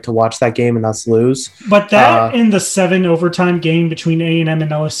whole night to watch that game and us lose. But that and the 7 overtime game between A&M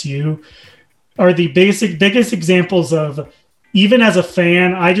and LSU are the biggest examples of, even as a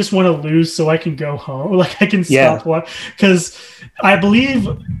fan, I just want to lose so I can go home. Like I can stop watching, because I believe,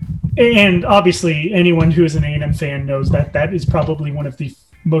 and obviously anyone who is an A&M fan knows that is probably one of the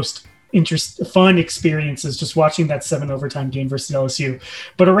most fun experiences, just watching that 7 overtime game versus LSU.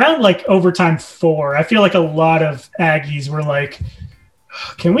 But around like overtime 4, I feel like a lot of Aggies were like,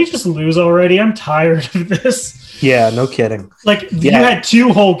 can we just lose already? I'm tired of this. Yeah, no kidding. You had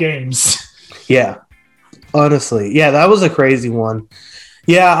 2 whole games. Yeah. Honestly, yeah, that was a crazy one.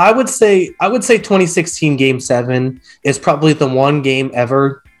 Yeah, I would say 2016 Game 7 is probably the one game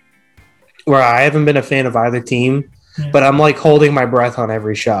ever where I haven't been a fan of either team, but I'm like holding my breath on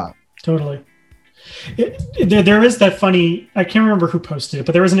every shot. Totally. There is that funny, I can't remember who posted it,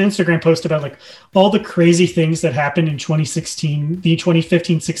 but there was an Instagram post about like all the crazy things that happened in 2016, the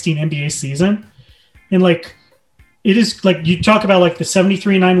 2015-16 NBA season. And like, it is like you talk about like the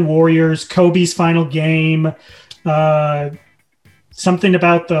 73-9 Warriors, Kobe's final game, something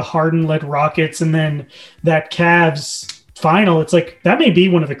about the Harden-led Rockets, and then that Cavs final. It's like that may be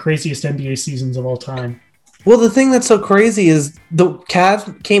one of the craziest NBA seasons of all time. Well, the thing that's so crazy is the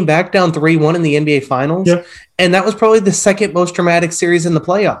Cavs came back down 3-1 in the NBA Finals, and that was probably the second most dramatic series in the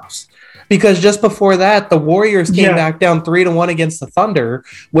playoffs. Because just before that, the Warriors came back down 3-1 against the Thunder,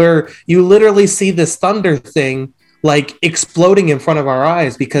 where you literally see this Thunder thing like exploding in front of our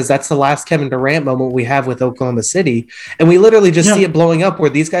eyes, because that's the last Kevin Durant moment we have with Oklahoma City. And we literally just see it blowing up where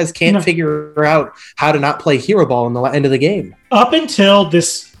these guys can't figure out how to not play hero ball in the end of the game. Up until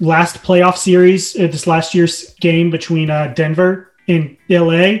this last playoff series, this last year's game between Denver and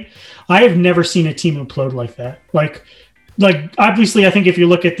LA, I have never seen a team implode like that. Like obviously, I think if you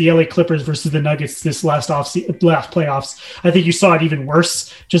look at the LA Clippers versus the Nuggets this last playoffs, I think you saw it even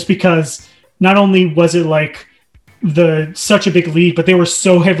worse, just because not only was it like such a big lead, but they were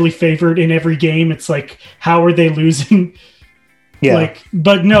so heavily favored in every game. It's like, how are they losing?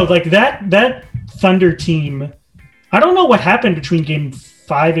 But no, like that Thunder team, I don't know what happened between game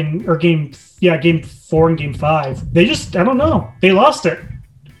 4 and game 5. They just, I don't know. They lost it.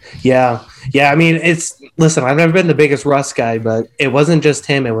 Yeah. I mean, listen, I've never been the biggest Russ guy, but it wasn't just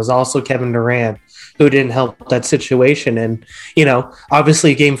him. It was also Kevin Durant who didn't help that situation. And,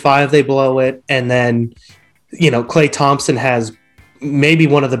 obviously game 5, they blow it. And then, Klay Thompson has maybe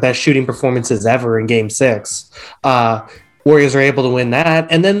one of the best shooting performances ever in game 6. Warriors are able to win that.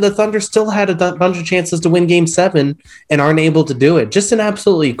 And then the Thunder still had a bunch of chances to win game 7 and aren't able to do it. Just an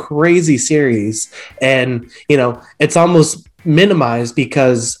absolutely crazy series. And, it's almost minimized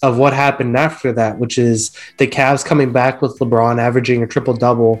because of what happened after that, which is the Cavs coming back with LeBron averaging a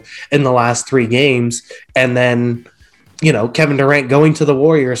triple-double in the last 3 games. And then, Kevin Durant going to the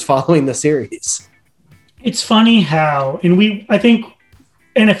Warriors following the series. It's funny how, and I think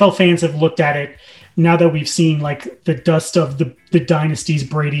NFL fans have looked at it now that we've seen like the dust of the dynasties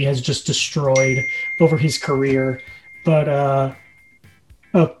Brady has just destroyed over his career. But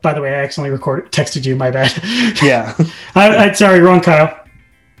oh, by the way, I accidentally texted you. My bad. Yeah. I sorry, wrong Kyle.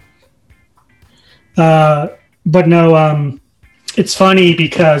 But no, it's funny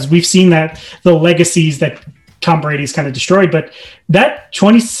because we've seen that the legacies that Tom Brady's kind of destroyed, but that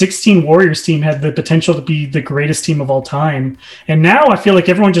 2016 Warriors team had the potential to be the greatest team of all time. And now I feel like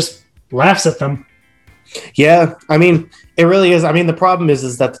everyone just laughs at them. Yeah, I mean, it really is. I mean, the problem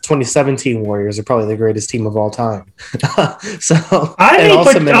is that the 2017 Warriors are probably the greatest team of all time. So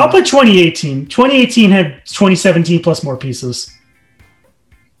I'll put 2018. 2018 had 2017 plus more pieces.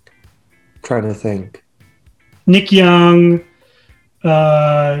 Trying to think. Nick Young.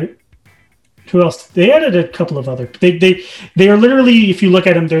 Who else? They added a couple of other. They are literally, if you look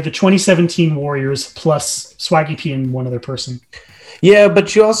at them, they're the 2017 Warriors plus Swaggy P and one other person. Yeah,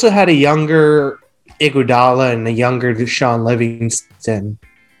 but you also had a younger Iguodala and a younger Sean Livingston,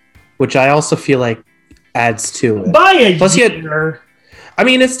 which I also feel like adds to it. By a plus year. I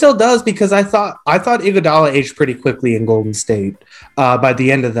mean, it still does because I thought Iguodala aged pretty quickly in Golden State by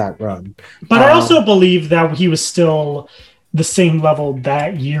the end of that run. But I also believe that he was still the same level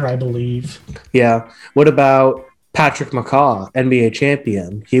that year, I believe. Yeah. What about Patrick McCaw, NBA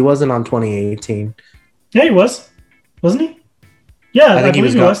champion? He wasn't on 2018. Yeah, he was. Wasn't he? Yeah, I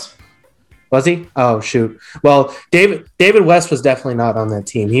believe he was. Was he? Oh, shoot. Well, David West was definitely not on that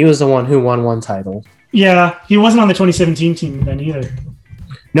team. He was the one who won one title. Yeah, he wasn't on the 2017 team then either.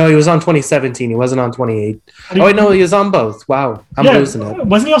 No, he was on 2017. He wasn't on 28. Oh, wait, no, he was on both. Wow. I'm losing it.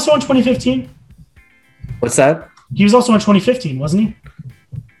 Wasn't he also on 2015? What's that? He was also on 2015, wasn't he?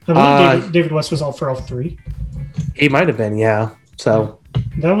 I believe David West was all for all three. He might have been, yeah. So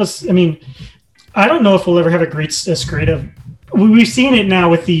that was, I mean, I don't know if we'll ever have as great of. We've seen it now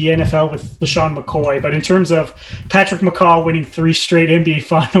with the NFL with LeSean McCoy, but in terms of Patrick McCaw winning 3 straight NBA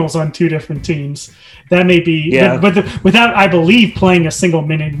Finals on 2 different teams, that may be. Yeah. But without, I believe, playing a single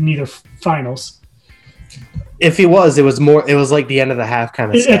minute in either finals. If he was, it was like the end of the half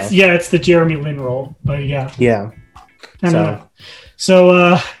kind of stuff. It's the Jeremy Lin role, but yeah. Yeah.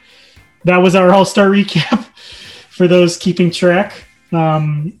 So that was our All-Star recap for those keeping track.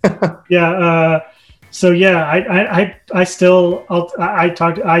 I still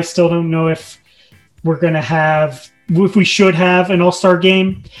don't know if we're gonna if we should have an All-Star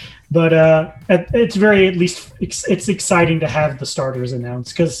game, but it's exciting to have the starters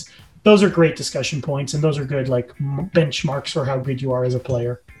announced because those are great discussion points and those are good like benchmarks for how good you are as a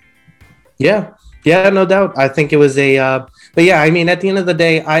player. Yeah, no doubt. I think it was but yeah, I mean, at the end of the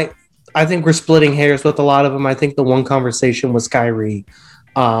day, I think we're splitting hairs with a lot of them. I think the one conversation was Kyrie.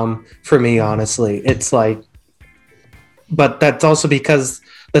 For me, honestly, it's like, but that's also because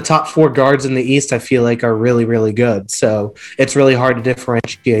the top 4 guards in the East, I feel like, are really, really good. So it's really hard to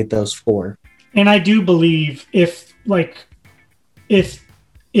differentiate those 4. And I do believe if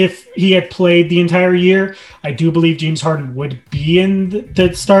he had played the entire year, I do believe James Harden would be in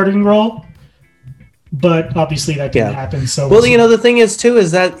the starting role. But obviously that didn't happen. So the thing is too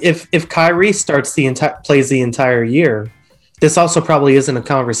is that if Kyrie plays the entire year, this also probably isn't a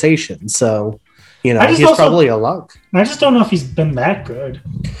conversation. So, he's probably a luck. I just don't know if he's been that good.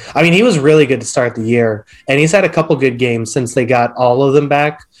 I mean, he was really good to start the year, and he's had a couple good games since they got all of them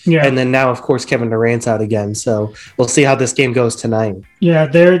back. Yeah. And then now, of course, Kevin Durant's out again. So we'll see how this game goes tonight. Yeah,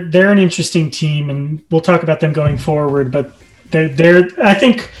 they're an interesting team, and we'll talk about them going forward. But they're I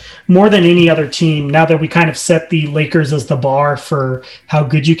think more than any other team, now that we kind of set the Lakers as the bar for how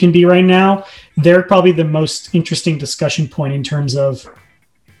good you can be right now, they're probably the most interesting discussion point in terms of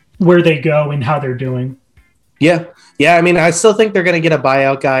where they go and how they're doing. Yeah. I mean, I still think they're going to get a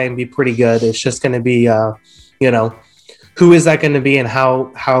buyout guy and be pretty good. It's just going to be, who is that going to be and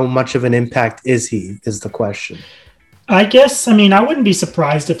how much of an impact is he is the question. I guess, I mean, I wouldn't be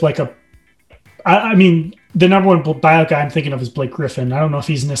surprised if the number one buyout guy I'm thinking of is Blake Griffin. I don't know if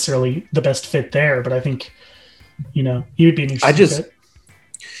he's necessarily the best fit there, but I think, he would be an interesting fit.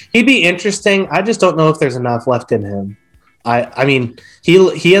 He'd be interesting. I just don't know if there's enough left in him. I mean,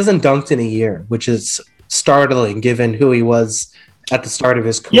 he hasn't dunked in a year, which is startling given who he was at the start of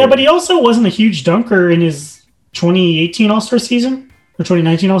his career. Yeah, but he also wasn't a huge dunker in his 2018 All-Star season or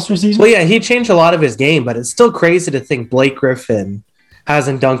 2019 All-Star season. Well, yeah, he changed a lot of his game, but it's still crazy to think Blake Griffin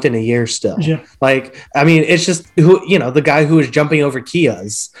hasn't dunked in a year still. Yeah. Like, I mean, it's just the guy who was jumping over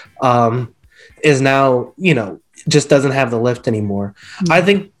Kias is now, just doesn't have the lift anymore.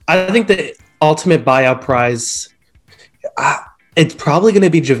 Mm-hmm. I think the ultimate buyout prize, it's probably going to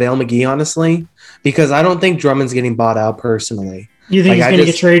be JaVale McGee, honestly, because I don't think Drummond's getting bought out personally. You think he's going to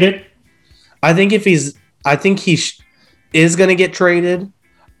get traded? I think he is going to get traded.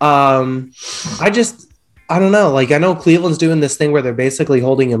 I don't know. Like, I know Cleveland's doing this thing where they're basically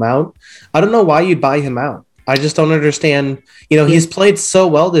holding him out. I don't know why you'd buy him out. I just don't understand. He's played so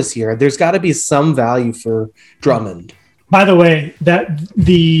well this year. There's got to be some value for Drummond. By the way, that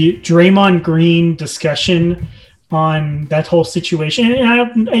the Draymond Green discussion on that whole situation,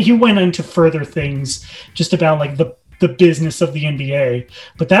 and he went into further things just about like the the business of the NBA.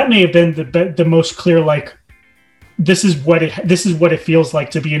 But that may have been the most clear, like, this is what it feels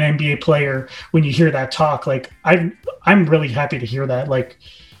like to be an NBA player when you hear that talk. Like, I'm really happy to hear that. Like,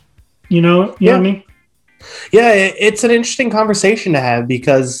 you know what I mean? Yeah, it's an interesting conversation to have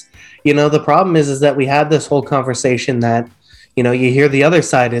because, the problem is that we had this whole conversation that, you hear the other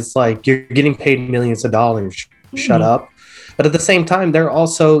side. It's like, you're getting paid millions of dollars. Shut up. But at the same time, they're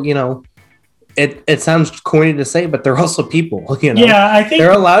also, it sounds corny to say, but they're also people, Yeah, I think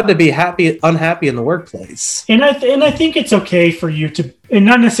they're allowed to be unhappy in the workplace. And I think it's okay for you to, and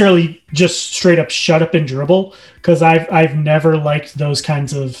not necessarily just straight up shut up and dribble, because I've never liked those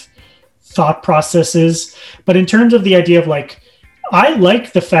kinds of thought processes. But in terms of the idea of, like, I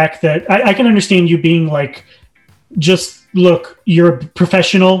like the fact that I can understand you being like, just look, you're a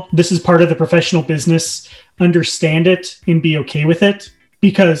professional. This is part of the professional business. Understand it and be okay with it.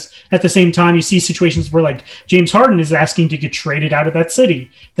 Because at the same time, you see situations where, like, James Harden is asking to get traded out of that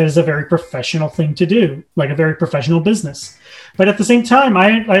city. That is a very professional thing to do, like a very professional business. But at the same time,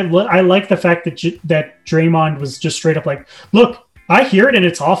 I like the fact that Draymond was just straight up like, look, I hear it and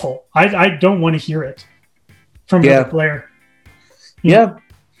it's awful. I don't want to hear it from another player. Yeah.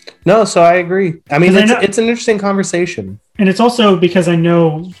 No, so I agree. I mean, it's an interesting conversation. And it's also because I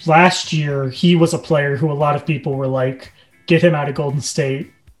know last year he was a player who a lot of people were like, get him out of Golden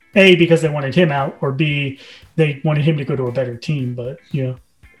State. A, because they wanted him out, or B, they wanted him to go to a better team. But,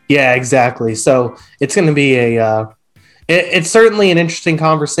 Yeah, exactly. So it's going to be it's certainly an interesting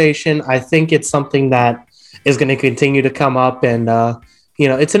conversation. I think it's something that is going to continue to come up. And,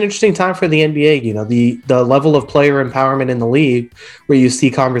 it's an interesting time for the NBA. The level of player empowerment in the league, where you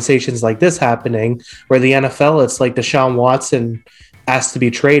see conversations like this happening, where the NFL, it's like Deshaun Watson asked to be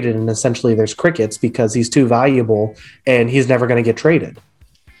traded, and essentially there's crickets because he's too valuable and he's never going to get traded.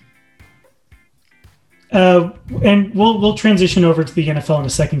 And we'll transition over to the NFL in a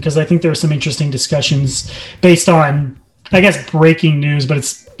second, because I think there are some interesting discussions based on, I guess, breaking news, but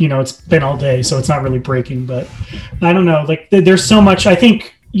it's been all day, so it's not really breaking. But I don't know, like, there's so much. I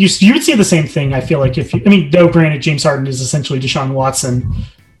think you would see the same thing. I feel like though granted, James Harden is essentially Deshaun Watson,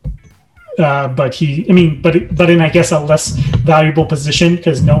 but in, I guess, a less valuable position,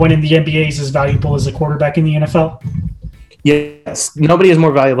 because no one in the NBA is as valuable as a quarterback in the NFL. Yes, nobody is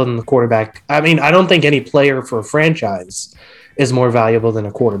more valuable than the quarterback. I mean, I don't think any player for a franchise is more valuable than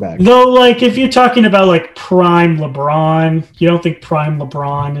a quarterback. Though, like, if you're talking about, like, prime LeBron, you don't think prime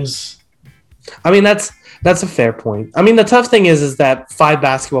LeBron is... I mean, that's a fair point. I mean, the tough thing is that 5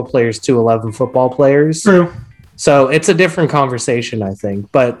 basketball players to 11 football players. True. So it's a different conversation, I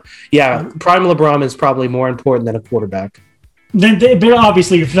think. But, yeah, prime LeBron is probably more important than a quarterback. But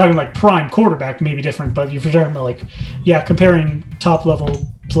obviously, if you're talking like prime quarterback, maybe different. But if you're talking about, like, comparing top level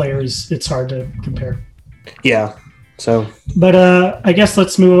players, it's hard to compare. Yeah. So, but I guess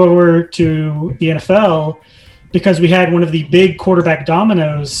let's move over to the NFL, because we had one of the big quarterback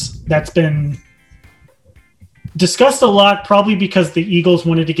dominoes that's been discussed a lot, probably because the Eagles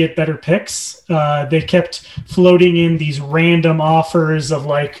wanted to get better picks. They kept floating in these random offers of,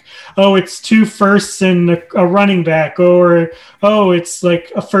 like, oh, it's 2 firsts and a running back, or, oh, it's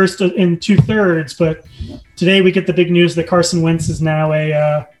like a first and 2/3. But today we get the big news that Carson Wentz is now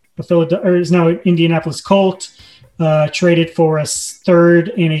is now an Indianapolis Colt, traded for a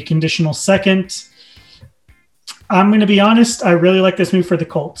 3rd and a conditional 2nd. I'm going to be honest, I really like this move for the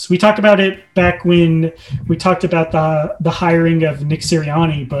Colts. We talked about it back when we talked about the hiring of Nick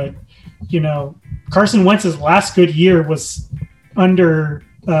Sirianni, but, Carson Wentz's last good year was under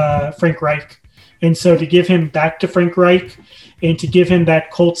Frank Reich. And so to give him back to Frank Reich and to give him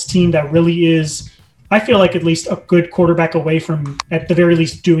that Colts team that really is, I feel like, at least a good quarterback away from, at the very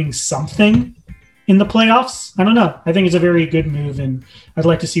least, doing something in the playoffs. I don't know. I think it's a very good move, and I'd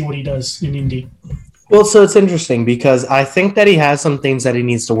like to see what he does in Indy. Well, so it's interesting because I think that he has some things that he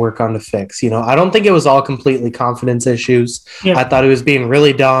needs to work on to fix. I don't think it was all completely confidence issues. Yeah. I thought he was being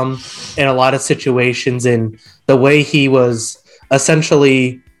really dumb in a lot of situations, and the way he was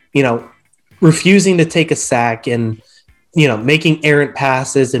essentially, refusing to take a sack and, making errant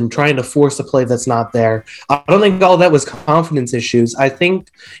passes and trying to force a play that's not there. I don't think all that was confidence issues. I think,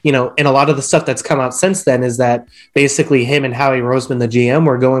 and a lot of the stuff that's come out since then is that basically him and Howie Roseman, the GM,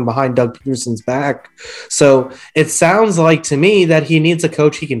 were going behind Doug Peterson's back. So it sounds like to me that he needs a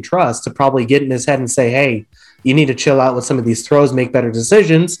coach he can trust to probably get in his head and say, hey, You need to chill out with some of these throws, make better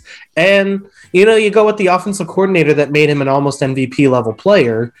decisions. And, you go with the offensive coordinator that made him an almost MVP level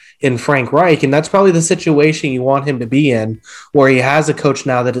player in Frank Reich. And that's probably the situation you want him to be in, where he has a coach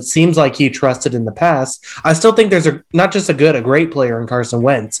now that it seems like he trusted in the past. I still think there's not just a great player in Carson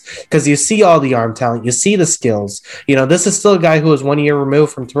Wentz, because you see all the arm talent, you see the skills. This is still a guy who is 1 year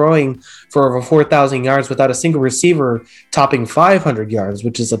removed from throwing for over 4,000 yards without a single receiver topping 500 yards,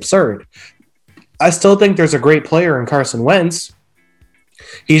 which is absurd. I still think there's a great player in Carson Wentz.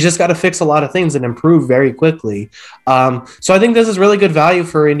 He's just got to fix a lot of things and improve very quickly. So I think this is really good value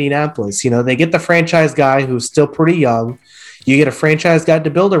for Indianapolis. They get the franchise guy who's still pretty young. You get a franchise guy to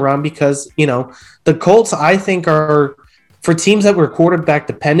build around because, the Colts, I think, are, for teams that were quarterback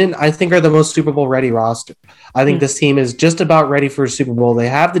dependent, I think are the most Super Bowl ready roster. I think this team is just about ready for a Super Bowl. They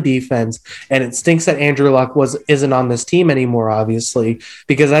have the defense, and it stinks that Andrew Luck isn't on this team anymore, obviously,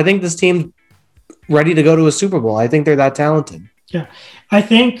 because I think this team's ready to go to a Super Bowl. I think they're that talented. Yeah, I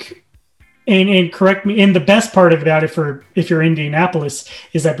think, and correct me, and the best part about it for if you're Indianapolis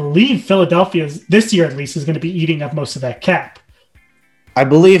is I believe Philadelphia this year at least is going to be eating up most of that cap. I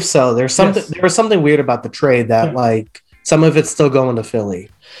believe so. There was something weird about the trade that some of it's still going to Philly.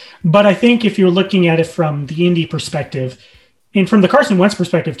 But I think if you're looking at it from the Indy perspective and from the Carson Wentz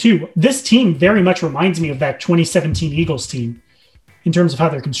perspective too, this team very much reminds me of that 2017 Eagles team in terms of how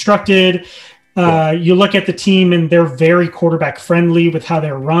they're constructed. You look at the team and they're very quarterback friendly with how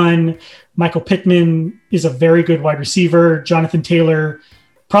they're run. Michael Pittman is a very good wide receiver. Jonathan Taylor,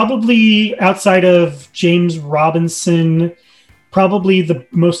 probably outside of James Robinson, probably the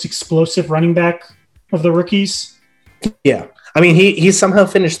most explosive running back of the rookies. Yeah. I mean, he somehow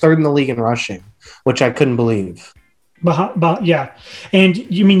finished third in the league in rushing, which I couldn't believe. But yeah. And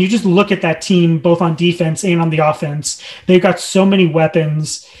you just look at that team, both on defense and on the offense. They've got so many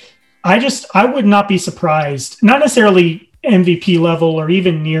weapons. I would not be surprised, not necessarily MVP level or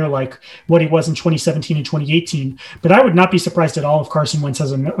even near like what he was in 2017 and 2018, but I would not be surprised at all if Carson Wentz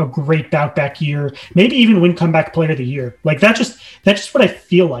has a great bounce back year, maybe even win comeback player of the year. Like that's just what I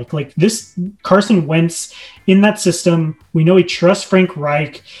feel like. Like this Carson Wentz in that system, we know he trusts Frank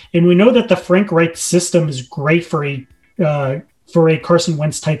Reich, and we know that the Frank Reich system is great for a Carson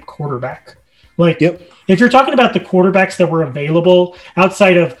Wentz type quarterback. If you're talking about the quarterbacks that were available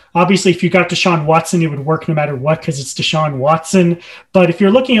outside of, obviously, if you got Deshaun Watson, it would work no matter what because it's Deshaun Watson. But if you're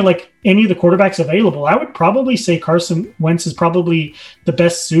looking at like any of the quarterbacks available, I would probably say Carson Wentz is probably the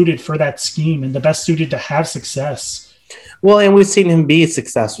best suited for that scheme and the best suited to have success. Well, and we've seen him be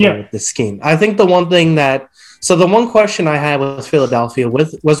successful with this scheme. I think the one question I had with Philadelphia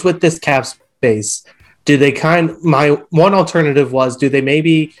was with this cap space. My one alternative was, do they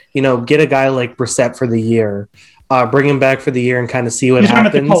maybe, get a guy like Brissett for the year, bring him back for the year and kind of see what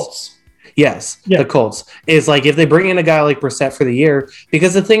happens? The Colts. Yes, the Colts. Is like if they bring in a guy like Brissett for the year,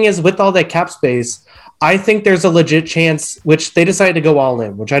 because the thing is with all that cap space, I think there's a legit chance, which they decided to go all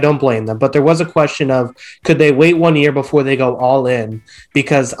in, which I don't blame them. But there was a question of, could they wait 1 year before they go all in?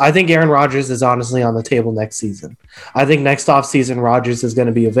 Because I think Aaron Rodgers is honestly on the table next season. I think next offseason, Rodgers is going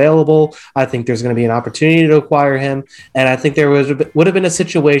to be available. I think there's going to be an opportunity to acquire him. And I think there would have been a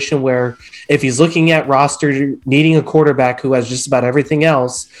situation where if he's looking at roster needing a quarterback who has just about everything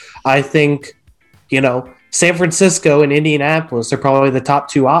else, I think, San Francisco and Indianapolis are probably the top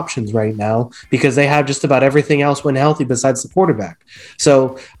two options right now because they have just about everything else when healthy besides the quarterback.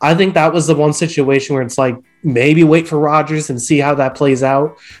 So I think that was the one situation where it's like, maybe wait for Rodgers and see how that plays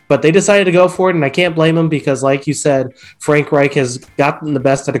out. But they decided to go for it, and I can't blame them because, like you said, Frank Reich has gotten the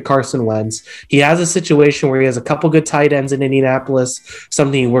best out of Carson Wentz. He has a situation where he has a couple good tight ends in Indianapolis,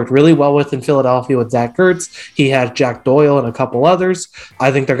 something he worked really well with in Philadelphia with Zach Ertz. He has Jack Doyle and a couple others.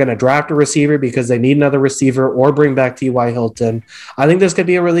 I think they're going to draft a receiver because they need another receiver or bring back T.Y. Hilton. I think this could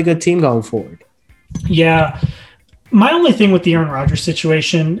be a really good team going forward. Yeah. My only thing with the Aaron Rodgers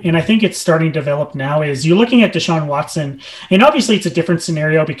situation, and I think it's starting to develop now, is you're looking at Deshaun Watson, and obviously it's a different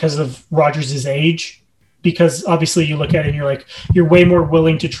scenario because of Rodgers' age, because obviously you look at it and you're like, you're way more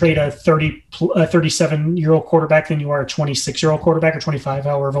willing to trade a 37-year-old quarterback than you are a 26-year-old quarterback or 25,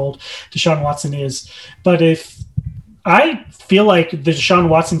 however old Deshaun Watson is. But I feel like the Deshaun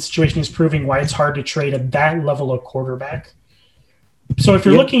Watson situation is proving why it's hard to trade at that level of quarterback. So if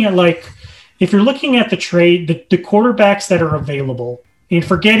you're looking at the trade, the quarterbacks that are available, and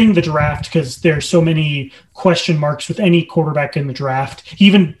forgetting the draft because there's so many question marks with any quarterback in the draft,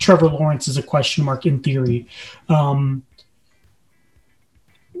 even Trevor Lawrence is a question mark in theory.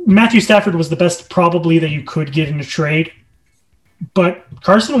 Matthew Stafford was the best probably that you could get in a trade, but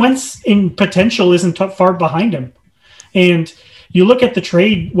Carson Wentz in potential isn't far behind him. And you look at the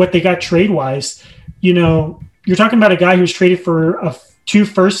trade, what they got trade-wise, you're talking about a guy who was traded for two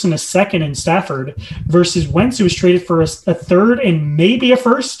firsts and a second in Stafford versus Wentz, who was traded for a third and maybe a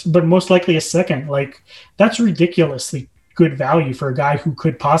first, but most likely a second. Like, that's ridiculously good value for a guy who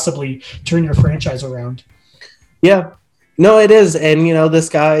could possibly turn your franchise around. Yeah. No, it is. And, this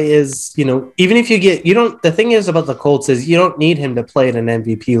guy is, even if the thing is about the Colts is you don't need him to play at an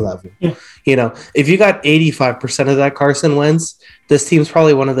MVP level. Yeah. If you got 85% of that Carson Wentz, this team's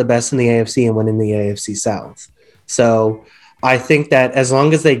probably one of the best in the AFC and winning the AFC South. So I think that as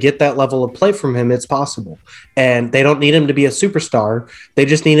long as they get that level of play from him, it's possible. And they don't need him to be a superstar. They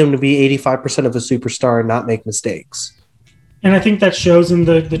just need him to be 85% of a superstar and not make mistakes. And I think that shows in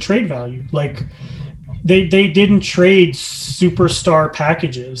the trade value. Like, they didn't trade superstar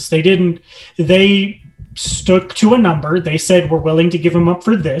packages. They stuck to a number. They said, we're willing to give him up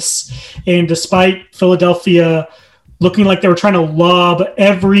for this. And despite Philadelphia looking like they were trying to lob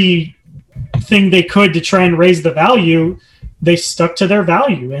everything they could to try and raise the value, they stuck to their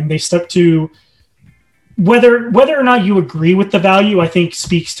value, and they stuck to whether or not you agree with the value, I think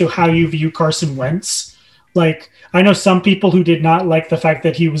speaks to how you view Carson Wentz. Like, I know some people who did not like the fact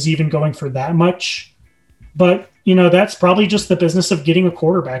that he was even going for that much. But, that's probably just the business of getting a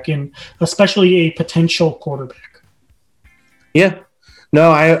quarterback, and especially a potential quarterback. Yeah.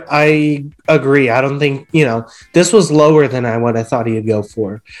 No, I agree. I don't think, this was lower than what I thought he'd go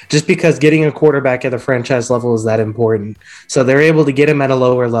for, just because getting a quarterback at the franchise level is that important. So they're able to get him at a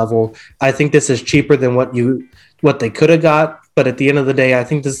lower level. I think this is cheaper than what they could have got. But at the end of the day, I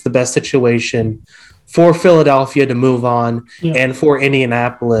think this is the best situation for Philadelphia to move on and for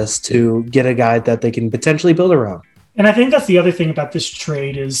Indianapolis to get a guy that they can potentially build around. And I think that's the other thing about this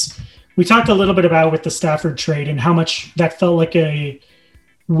trade is we talked a little bit about with the Stafford trade and how much that felt like a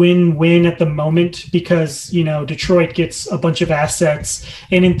win-win at the moment because, Detroit gets a bunch of assets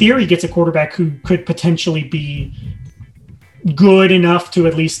and in theory gets a quarterback who could potentially be good enough to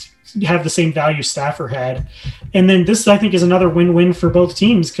at least have the same value Stafford had. And then this, I think, is another win-win for both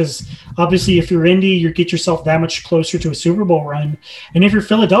teams because obviously if you're Indy, you get yourself that much closer to a Super Bowl run. And if you're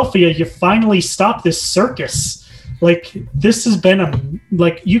Philadelphia, you finally stop this circus. Like, this has been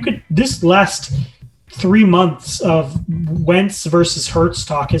this last 3 months of Wentz versus Hurts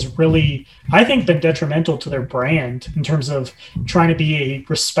talk has really, I think, been detrimental to their brand in terms of trying to be a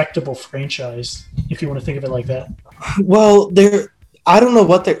respectable franchise, if you want to think of it like that. Well, I didn't know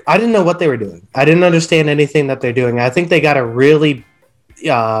what they were doing. I didn't understand anything that they're doing. I think they got a really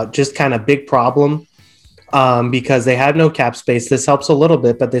just kind of big problem because they had no cap space. This helps a little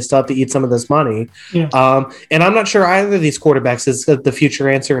bit, but they still have to eat some of this money. Yeah. And I'm not sure either of these quarterbacks is the future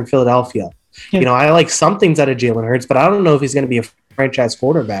answer in Philadelphia. Yeah. I like some things out of Jalen Hurts, but I don't know if he's going to be a franchise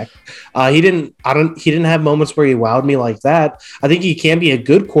quarterback. He didn't have moments where he wowed me like that. I think he can be a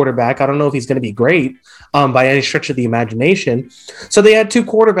good quarterback. I don't know if he's going to be great by any stretch of the imagination. So they had two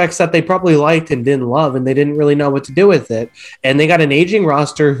quarterbacks that they probably liked and didn't love, and they didn't really know what to do with it. And they got an aging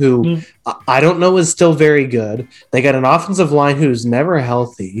roster who I don't know is still very good. They got an offensive line who's never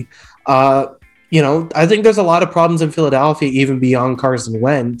healthy. I think there's a lot of problems in Philadelphia, even beyond Carson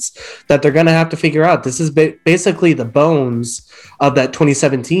Wentz, that they're going to have to figure out. This is basically the bones of that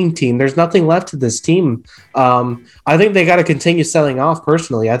 2017 team. There's nothing left to this team. I think they got to continue selling off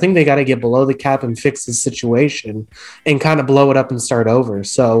personally. I think they got to get below the cap and fix this situation and kind of blow it up and start over.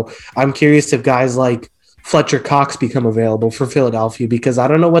 So I'm curious if guys like Fletcher Cox become available for Philadelphia because I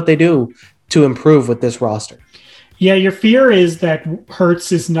don't know what they do to improve with this roster. Yeah, your fear is that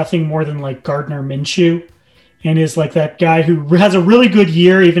Hurts is nothing more than like Gardner Minshew and is like that guy who has a really good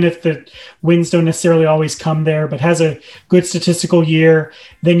year, even if the wins don't necessarily always come there, but has a good statistical year.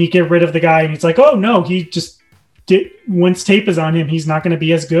 Then you get rid of the guy and it's like, oh, no, he just did. Once tape is on him, he's not going to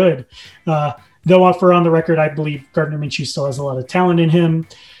be as good. Though for on the record, I believe Gardner Minshew still has a lot of talent in him.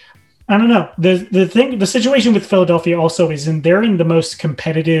 I don't know. The situation with Philadelphia also is they're in the most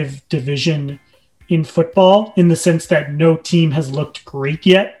competitive division in football in the sense that no team has looked great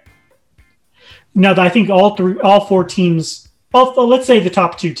yet. Now, I think all four teams, let's say the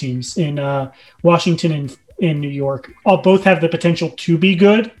top two teams in Washington and in New York, both have the potential to be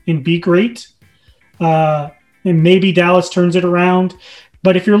good and be great. And maybe Dallas turns it around.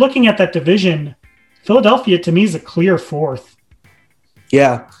 But if you're looking at that division, Philadelphia to me is a clear fourth.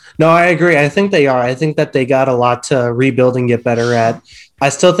 Yeah. No, I agree. I think they are. I think that they got a lot to rebuild and get better at. I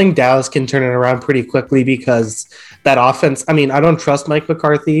still think Dallas can turn it around pretty quickly because that offense, I don't trust Mike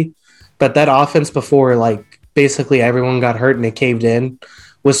McCarthy, but that offense before basically everyone got hurt and it caved in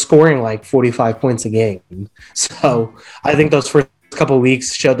was scoring 45 points a game. So I think those first couple of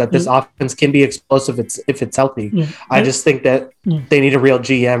weeks showed that this offense can be explosive if it's healthy. Yeah. I just think that they need a real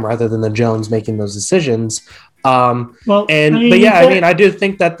GM rather than the Jones making those decisions. I do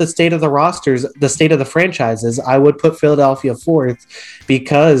think that the state of the rosters, the state of the franchises, I would put Philadelphia fourth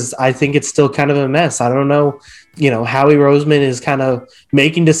because I think it's still kind of a mess. I don't know, Howie Roseman is kind of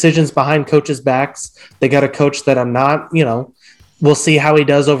making decisions behind coaches' backs. They got a coach that I'm not, we'll see how he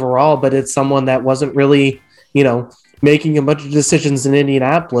does overall, but it's someone that wasn't really, making a bunch of decisions in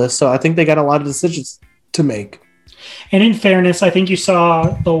Indianapolis. So I think they got a lot of decisions to make. And in fairness, I think you saw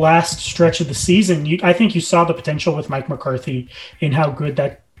the last stretch of the season. I think you saw the potential with Mike McCarthy in how good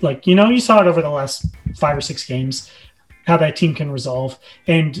that, you saw it over the last 5 or 6 games, how that team can resolve.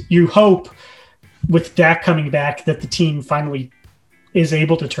 And you hope with Dak coming back that the team finally is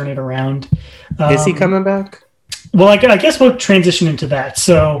able to turn it around. Is he coming back? Well, I guess we'll transition into that.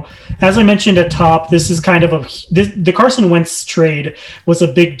 So, as I mentioned at top, this is kind of the Carson Wentz trade was a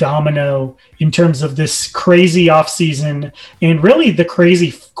big domino in terms of this crazy offseason and really the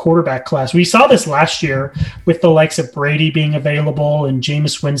crazy quarterback class. We saw this last year with the likes of Brady being available and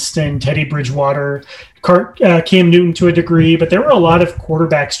Jameis Winston, Teddy Bridgewater, Cam Newton to a degree, but there were a lot of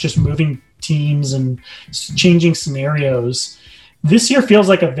quarterbacks just moving teams and changing scenarios. This year feels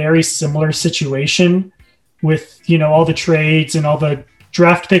like a very similar situation with, all the trades and all the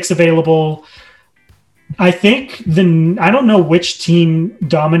draft picks available. I think I don't know which team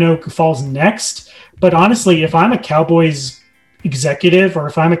domino falls next, but honestly, if I'm a Cowboys executive or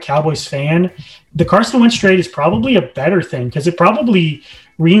if I'm a Cowboys fan, the Carson Wentz trade is probably a better thing because it probably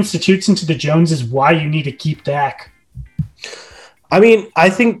reinstitutes into the Joneses why you need to keep Dak. I mean, I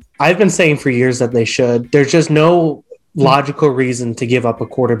think I've been saying for years that they should. There's just no logical reason to give up a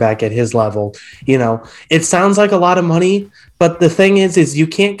quarterback at his level. It sounds like a lot of money, but the thing is you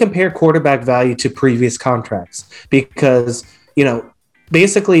can't compare quarterback value to previous contracts because,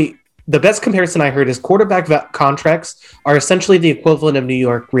 basically the best comparison I heard is quarterback contracts are essentially the equivalent of New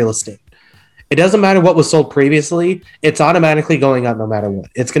York real estate. It doesn't matter what was sold previously. It's automatically going up no matter what.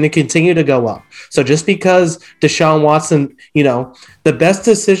 It's going to continue to go up. So just because Deshaun Watson, the best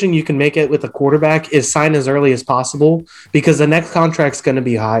decision you can make it with a quarterback is sign as early as possible because the next contract's going to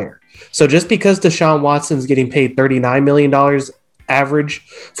be higher. So just because Deshaun Watson's getting paid $39 million average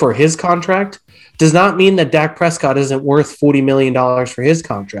for his contract does not mean that Dak Prescott isn't worth $40 million for his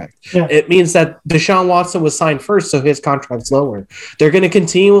contract. Yeah. It means that Deshaun Watson was signed first, so his contract's lower. They're going to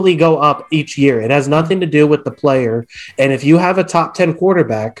continually go up each year. It has nothing to do with the player. And if you have a top 10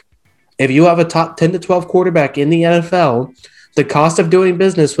 quarterback, if you have a top 10 to 12 quarterback in the NFL, the cost of doing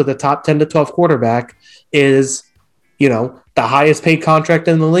business with a top 10 to 12 quarterback is, the highest paid contract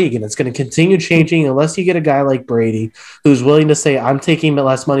in the league. And it's going to continue changing unless you get a guy like Brady who's willing to say, I'm taking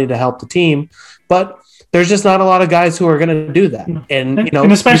less money to help the team. But there's just not a lot of guys who are going to do that. And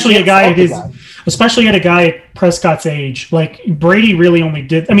especially a guy at a guy at Prescott's age, like Brady really only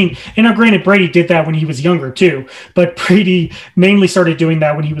did. I mean, granted, Brady did that when he was younger too, but Brady mainly started doing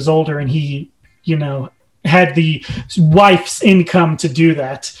that when he was older and he, had the wife's income to do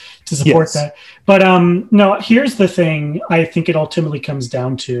that, to support that. But no, here's the thing I think it ultimately comes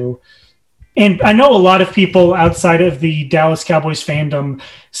down to. And I know a lot of people outside of the Dallas Cowboys fandom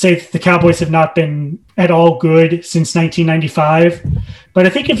say that the Cowboys have not been at all good since 1995. But I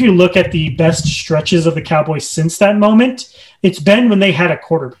think if you look at the best stretches of the Cowboys since that moment, it's been when they had a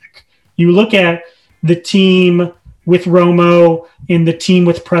quarterback. You look at the team with Romo and the team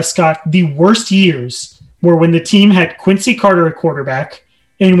with Prescott, the worst years were when the team had Quincy Carter at quarterback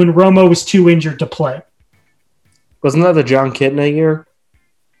and when Romo was too injured to play. Wasn't that the John Kitna year?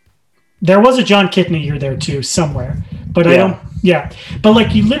 There was a John Kitna year there too, somewhere. But But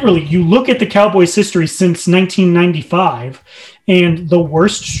you look at the Cowboys' history since 1995, and the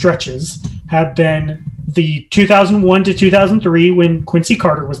worst stretches have been the 2001 to 2003 when Quincy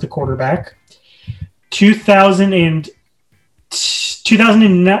Carter was the quarterback,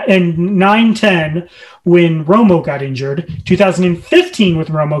 2009-10 when Romo got injured, 2015 when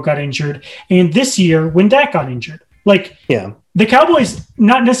Romo got injured, and this year when Dak got injured. The Cowboys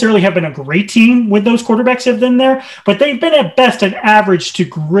not necessarily have been a great team with those quarterbacks have been there, but they've been at best an average to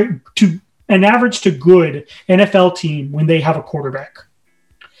good NFL team when they have a quarterback.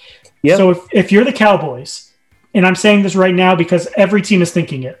 Yep. So if you're the Cowboys, and I'm saying this right now because every team is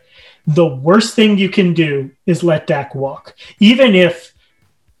thinking it, the worst thing you can do is let Dak walk. Even if,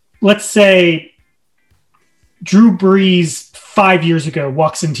 let's say, Drew Brees 5 years ago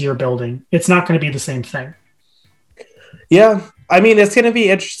walks into your building, it's not going to be the same thing. Yeah, I mean, it's going to be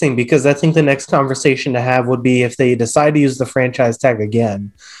interesting because I think the next conversation to have would be if they decide to use the franchise tag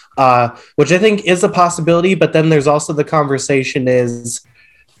again, which I think is a possibility. But then there's also the conversation is,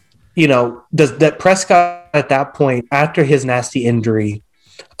 does that Prescott at that point, after his nasty injury,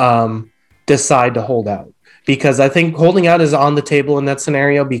 decide to hold out? because I think holding out is on the table in that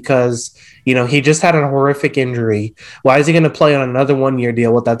scenario because, he just had a horrific injury. Why is he going to play on another 1-year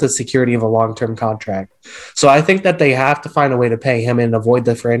deal without the security of a long-term contract? So I think that they have to find a way to pay him and avoid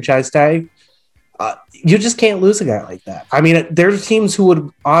the franchise tag. You just can't lose a guy like that. I mean, there's teams who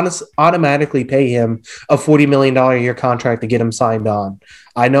would automatically pay him a $40 million a year contract to get him signed on.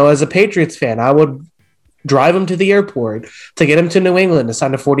 I know as a Patriots fan, I would drive him to the airport to get him to New England to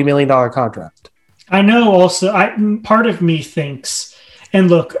sign a $40 million contract. I know also, part of me thinks, and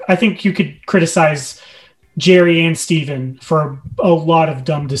look, I think you could criticize Jerry and Steven for a lot of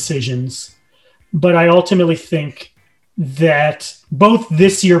dumb decisions, but I ultimately think that both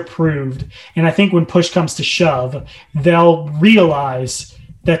this year proved, and I think when push comes to shove, they'll realize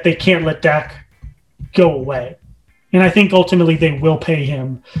that they can't let Dak go away. And I think ultimately they will pay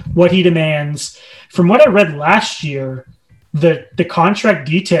him what he demands. From what I read last year, the contract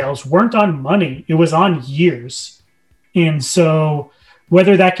details weren't on money. It was on years. And so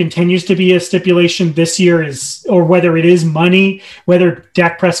whether that continues to be a stipulation this year or whether it is money, whether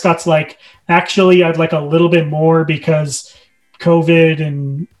Dak Prescott's like, actually, I'd like a little bit more because COVID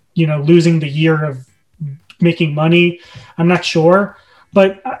and, losing the year of making money, I'm not sure.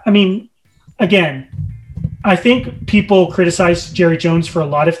 But I mean, again, I think people criticize Jerry Jones for a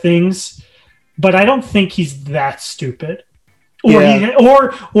lot of things, but I don't think he's that stupid.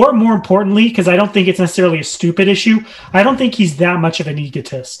 Or more importantly, because I don't think it's necessarily a stupid issue, I don't think he's that much of an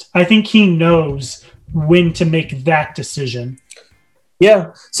egotist. I think he knows when to make that decision.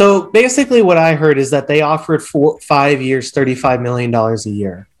 Yeah. So basically what I heard is that they offered 5 years, $35 million a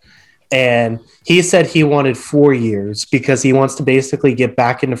year. And he said he wanted 4 years because he wants to basically get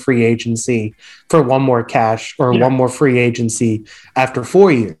back into free agency for one more one more free agency after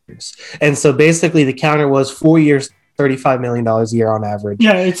 4 years. And so basically the counter was 4 years, $35 million a year on average.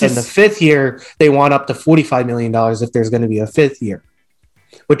 Yeah, and the fifth year, they want up to $45 million if there's going to be a fifth year,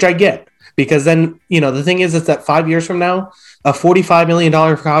 which I get. Because then, the thing is that 5 years from now, a $45 million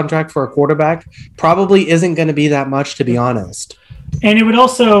contract for a quarterback probably isn't going to be that much, to be honest. And it would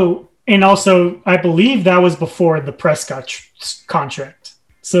also, I believe that was before the Prescott contract.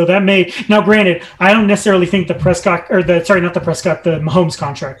 So that now granted, I don't necessarily think the Mahomes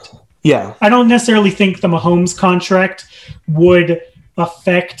contract. Yeah. I don't necessarily think the Mahomes contract would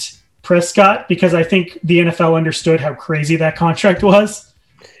affect Prescott because I think the NFL understood how crazy that contract was.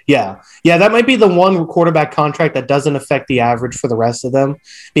 Yeah. Yeah, that might be the one quarterback contract that doesn't affect the average for the rest of them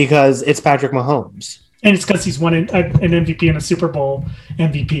because it's Patrick Mahomes. And it's because he's won an MVP and a Super Bowl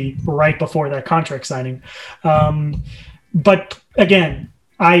MVP right before that contract signing. But again,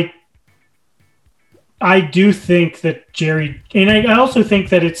 I do think that Jerry, and I also think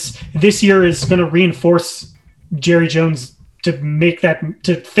that this year is going to reinforce Jerry Jones to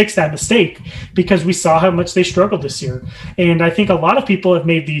fix that mistake because we saw how much they struggled this year. And I think a lot of people have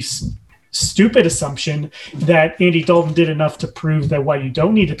made these stupid assumption that Andy Dalton did enough to prove that why you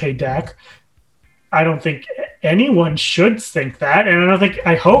don't need to pay Dak. I don't think anyone should think that. And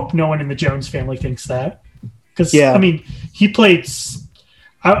I hope no one in the Jones family thinks that. Because, I mean, he played,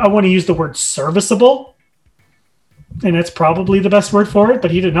 I want to use the word serviceable, and that's probably the best word for it, but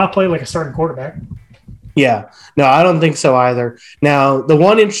he did not play like a starting quarterback. Yeah, no, I don't think so either. Now, the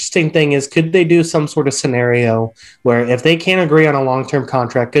one interesting thing is, could they do some sort of scenario where if they can't agree on a long-term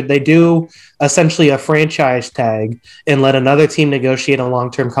contract, could they do essentially a franchise tag and let another team negotiate a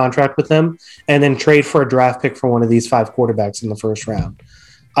long-term contract with them and then trade for a draft pick for one of these 5 quarterbacks in the first round?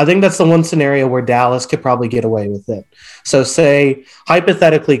 I think that's the one scenario where Dallas could probably get away with it. So say,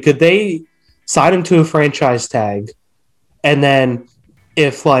 hypothetically, could they sign him to a franchise tag and then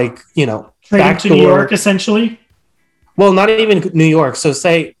if Trade to New York, essentially? Well, not even New York. So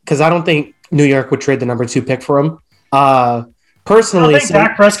say, because I don't think New York would trade the number 2 pick for him. Personally, I think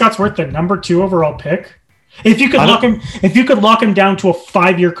Dak Prescott's worth the number 2 overall pick. If you could lock him down to a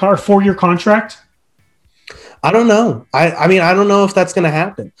 4-year contract. I don't know. I mean, I don't know if that's going to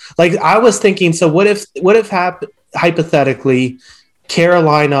happen. Like I was thinking, so what if hypothetically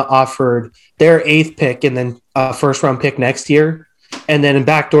Carolina offered their 8th pick and then a first round pick next year? And then in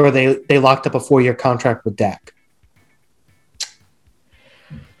backdoor, they locked up a 4-year contract with Dak.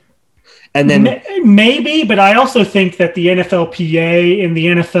 And then maybe, but I also think that the NFLPA and the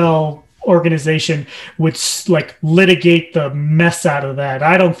NFL organization would litigate the mess out of that.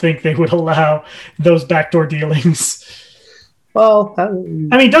 I don't think they would allow those backdoor dealings. Well, I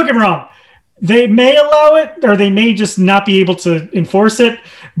mean, don't get me wrong. They may allow it or they may just not be able to enforce it.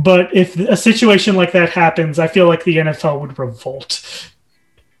 But if a situation like that happens, I feel like the NFL would revolt.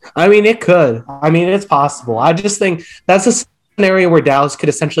 I mean, it could. I mean, it's possible. I just think that's a scenario where Dallas could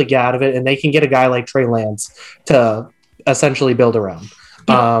essentially get out of it, and they can get a guy like Trey Lance to essentially build around.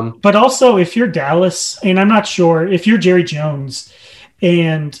 But also, if you're Dallas, and I'm not sure if you're Jerry Jones,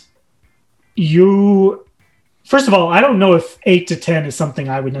 and you, first of all, I don't know if 8 to 10 is something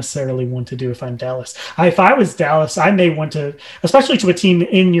I would necessarily want to do if I'm Dallas. If I was Dallas, I may want to, especially to a team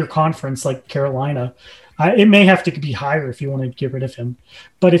in your conference like Carolina. It may have to be higher if you want to get rid of him.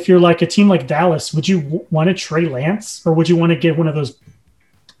 But if you're like a team like Dallas, would you want to Trey Lance, or would you want to get one of those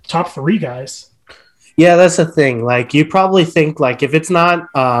top 3 guys? Yeah, that's the thing. Like, you probably think, like, if it's not,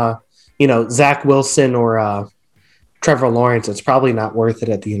 Zach Wilson or Trevor Lawrence, it's probably not worth it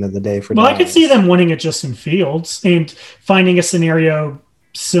at the end of the day for Dallas. I could see them wanting a Justin Fields and finding a scenario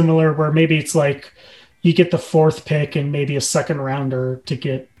similar where maybe it's like you get the 4th pick and maybe a second rounder to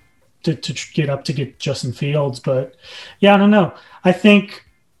get to get Justin Fields. But yeah, I don't know. I think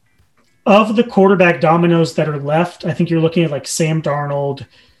of the quarterback dominoes that are left, I think you're looking at like Sam Darnold,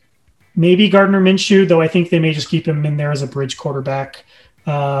 maybe Gardner Minshew, though I think they may just keep him in there as a bridge quarterback.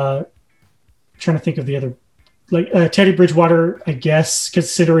 Trying to think of the other, like Teddy Bridgewater, I guess,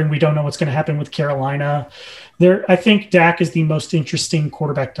 considering we don't know what's going to happen with Carolina. I think Dak is the most interesting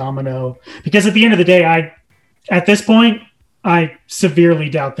quarterback domino because at the end of the day, at this point, I severely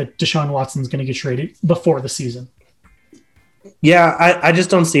doubt that Deshaun Watson is going to get traded before the season. Yeah, I just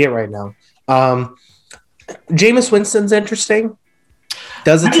don't see it right now. Jameis Winston's interesting.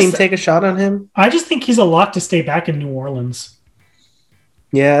 Does the team take a shot on him? I just think he's a lot to stay back in New Orleans.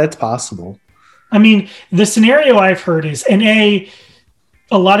 Yeah, it's possible. I mean, the scenario I've heard is, and a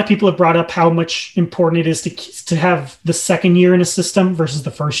lot of people have brought up how much important it is to have the second year in a system versus the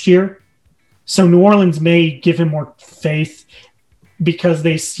first year. So New Orleans may give him more faith because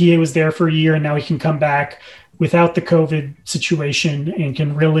they see he was there for a year and now he can come back without the COVID situation and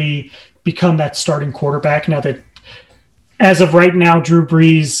can really become that starting quarterback. Now that, as of right now, Drew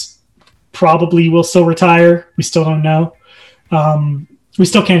Brees probably will still retire. We still don't know. We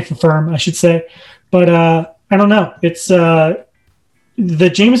still can't confirm, I should say. But I don't know. It's the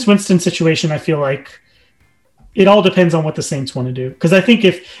Jameis Winston situation, I feel like it all depends on what the Saints want to do. Because I think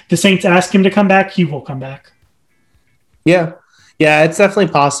if the Saints ask him to come back, he will come back. Yeah. Yeah, it's definitely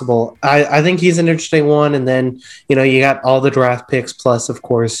possible. I think he's an interesting one. And then, you got all the draft picks. Plus, of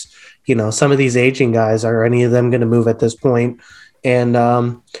course, some of these aging guys. Are any of them going to move at this point? And,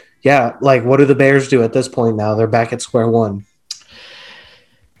 what do the Bears do at this point now? They're back at square one.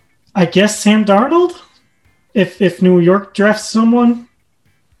 I guess Sam Darnold? If New York drafts someone?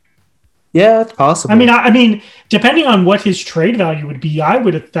 Yeah, it's possible. I mean, depending on what his trade value would be, I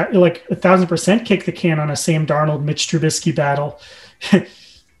would 1,000% kick the can on a Sam Darnold, Mitch Trubisky battle.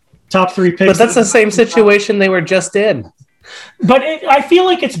 Top 3 picks. But that's the same situation they were just in. But I feel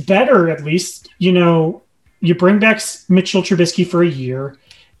like it's better, at least. You bring back Mitchell Trubisky for a year,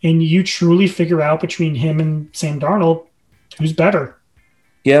 and you truly figure out between him and Sam Darnold who's better.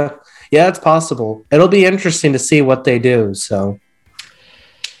 Yeah, it's possible. It'll be interesting to see what they do. So.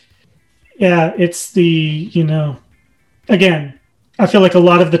 Yeah, it's again, I feel like a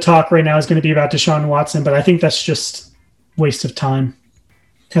lot of the talk right now is going to be about Deshaun Watson, but I think that's just waste of time.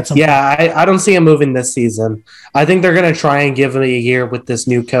 Yeah, I don't see him moving this season. I think they're going to try and give him a year with this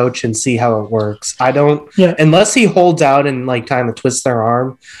new coach and see how it works. Unless he holds out and kind of twists their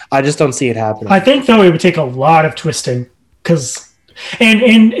arm, I just don't see it happening. I think though it would take a lot of twisting because,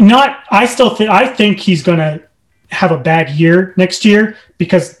 I think he's going to have a bad year next year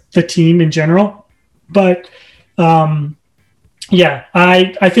because the team in general. But I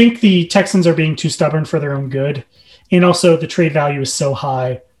think the Texans are being too stubborn for their own good. And also the trade value is so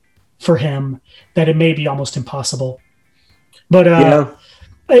high for him that it may be almost impossible. But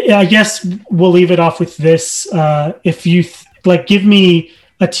I guess we'll leave it off with this. If you give me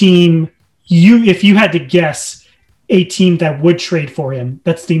a team, if you had to guess a team that would trade for him,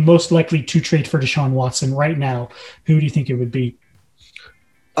 that's the most likely to trade for Deshaun Watson right now, who do you think it would be?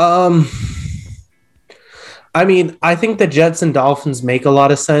 I think the Jets and Dolphins make a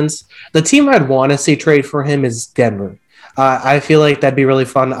lot of sense. The team I'd want to see trade for him is Denver. I feel like that'd be really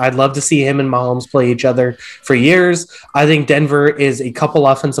fun. I'd love to see him and Mahomes play each other for years. I think Denver is a couple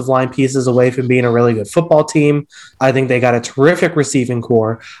offensive line pieces away from being a really good football team. I think they got a terrific receiving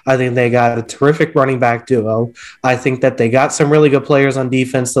core. I think they got a terrific running back duo. I think that they got some really good players on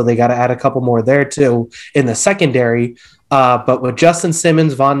defense, so they got to add a couple more there too in the secondary. But with Justin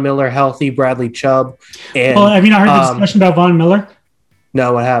Simmons, Von Miller healthy, Bradley Chubb, and I heard the discussion about Von Miller.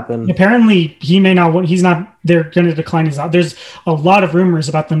 No, what happened? Apparently, he may not. He's not. They're going to decline his. There's a lot of rumors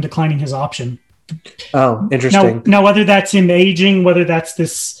about them declining his option. Oh, interesting. Now, whether that's him aging, whether that's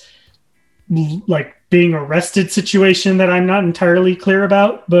this being arrested situation that I'm not entirely clear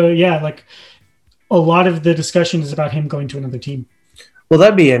about. But yeah, like a lot of the discussion is about him going to another team. Well,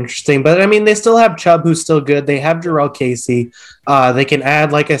 that'd be interesting. But I mean, they still have Chubb, who's still good. They have Jarrell Casey. They can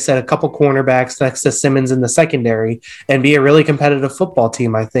add, like I said, a couple cornerbacks next to Simmons in the secondary and be a really competitive football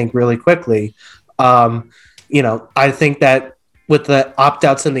team, I think, really quickly. I think that with the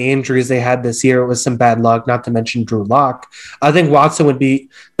opt-outs and the injuries they had this year, it was some bad luck, not to mention Drew Lock. I think Watson would be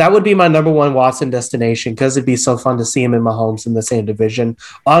my number one Watson destination because it'd be so fun to see him and Mahomes in the same division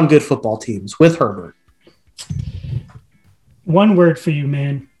on good football teams with Herbert. One word for you,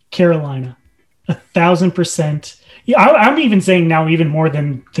 man. Carolina. 1,000%. Yeah, I'm even saying now even more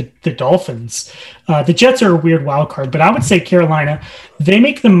than the Dolphins. The Jets are a weird wild card, but I would say Carolina. They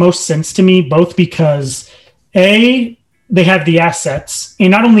make the most sense to me, both because, A, they have the assets,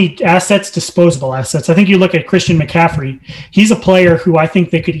 and not only assets, disposable assets. I think you look at Christian McCaffrey. He's a player who I think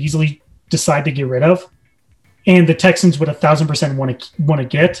they could easily decide to get rid of. And the Texans would 1,000% want to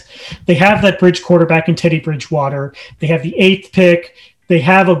get. They have that bridge quarterback in Teddy Bridgewater. They have the 8th pick. They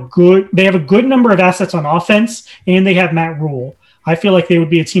have a good number of assets on offense, and they have Matt Rule. I feel like they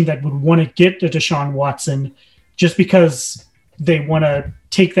would be a team that would want to get a Deshaun Watson just because they want to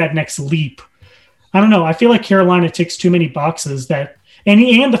take that next leap. I don't know. I feel like Carolina ticks too many boxes and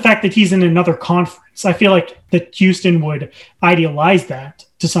the fact that he's in another conference. I feel like that Houston would idealize that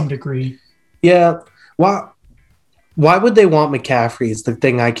to some degree. Yeah. Why would they want McCaffrey is the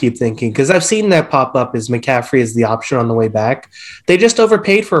thing I keep thinking, because I've seen that pop up as McCaffrey is the option on the way back. They just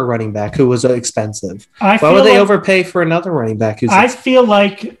overpaid for a running back who was expensive. Why would they overpay for another running back? I feel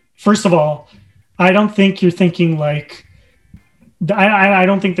like, first of all, I don't think you're thinking like – I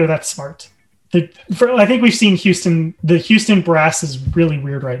don't think they're that smart. I think we've seen the Houston brass is really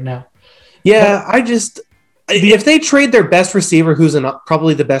weird right now. Yeah, if they trade their best receiver, who's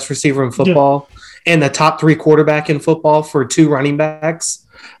probably the best receiver in football – and the top 3 quarterback in football for 2 running backs,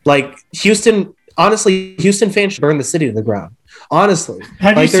 like Houston fans should burn the city to the ground. Honestly,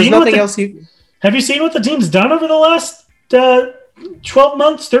 have you seen what the team's done over the last 12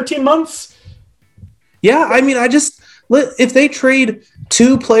 months, 13 months? Yeah, I mean, if they trade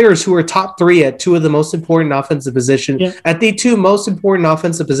 2 players who are top 3 at 2 of the most important offensive positions, at the 2 most important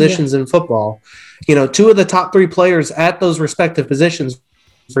offensive positions in football, 2 of the top 3 players at those respective positions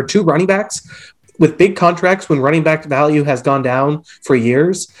for 2 running backs with big contracts when running back value has gone down for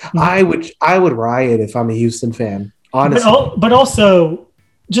years, I would riot if I'm a Houston fan, honestly. But also,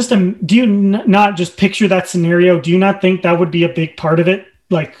 do you not just picture that scenario? Do you not think that would be a big part of it?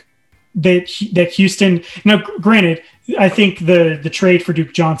 Like that Houston. Now, granted, I think the trade for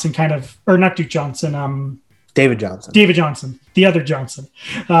Duke Johnson not Duke Johnson. David Johnson, the other Johnson.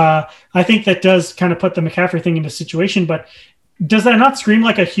 I think that does kind of put the McCaffrey thing into situation, but. Does that not scream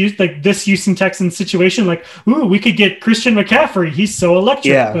like this Houston Texans situation? Like, ooh, we could get Christian McCaffrey. He's so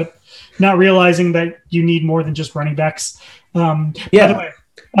electric, but not realizing that you need more than just running backs. By the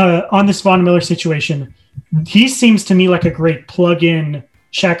way, on this Von Miller situation, he seems to me like a great plug-in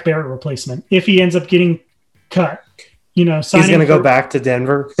Shaq Barrett replacement. If he ends up getting cut, he's going to go back to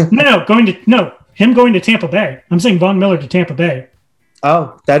Denver. Him going to Tampa Bay. I'm saying Von Miller to Tampa Bay.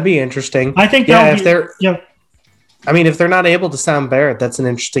 Oh, that'd be interesting. I think if they're not able to sign Barrett, that's an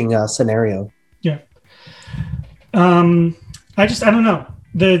interesting scenario. Yeah. I don't know.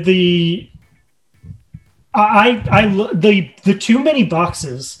 The too many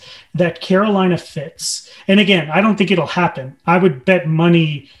boxes that Carolina fits. And again, I don't think it'll happen. I would bet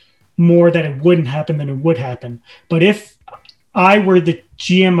money more that it wouldn't happen than it would happen. But if I were the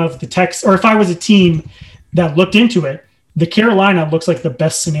GM of the Tex, or if I was a team that looked into it, the Carolina looks like the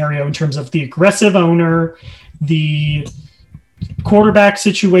best scenario in terms of the aggressive owner, the quarterback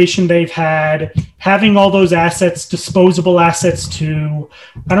situation they've had, having all those assets, disposable assets too.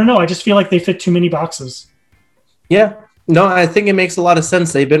 I don't know. I just feel like they fit too many boxes. Yeah. No, I think it makes a lot of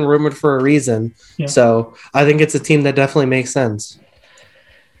sense. They've been rumored for a reason. Yeah. So I think it's a team that definitely makes sense.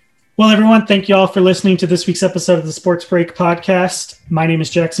 Well, everyone, thank you all for listening to this week's episode of the Sports Break podcast. My name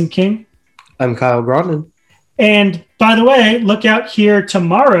is Jackson King. I'm Kyle Grondin. And by the way, look out here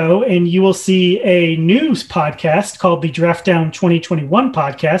tomorrow and you will see a news podcast called the Draft Down 2021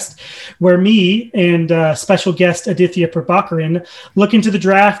 podcast, where me and special guest Aditya Prabhakaran look into the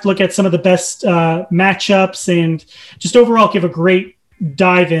draft, look at some of the best matchups, and just overall give a great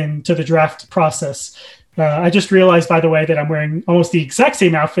dive into the draft process. I just realized, by the way, that I'm wearing almost the exact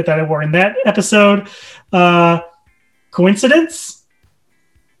same outfit that I wore in that episode. Coincidence?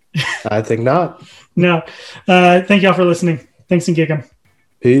 I think not. No. Thank y'all for listening. Thanks and gig 'em.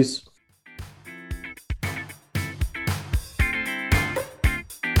 Peace.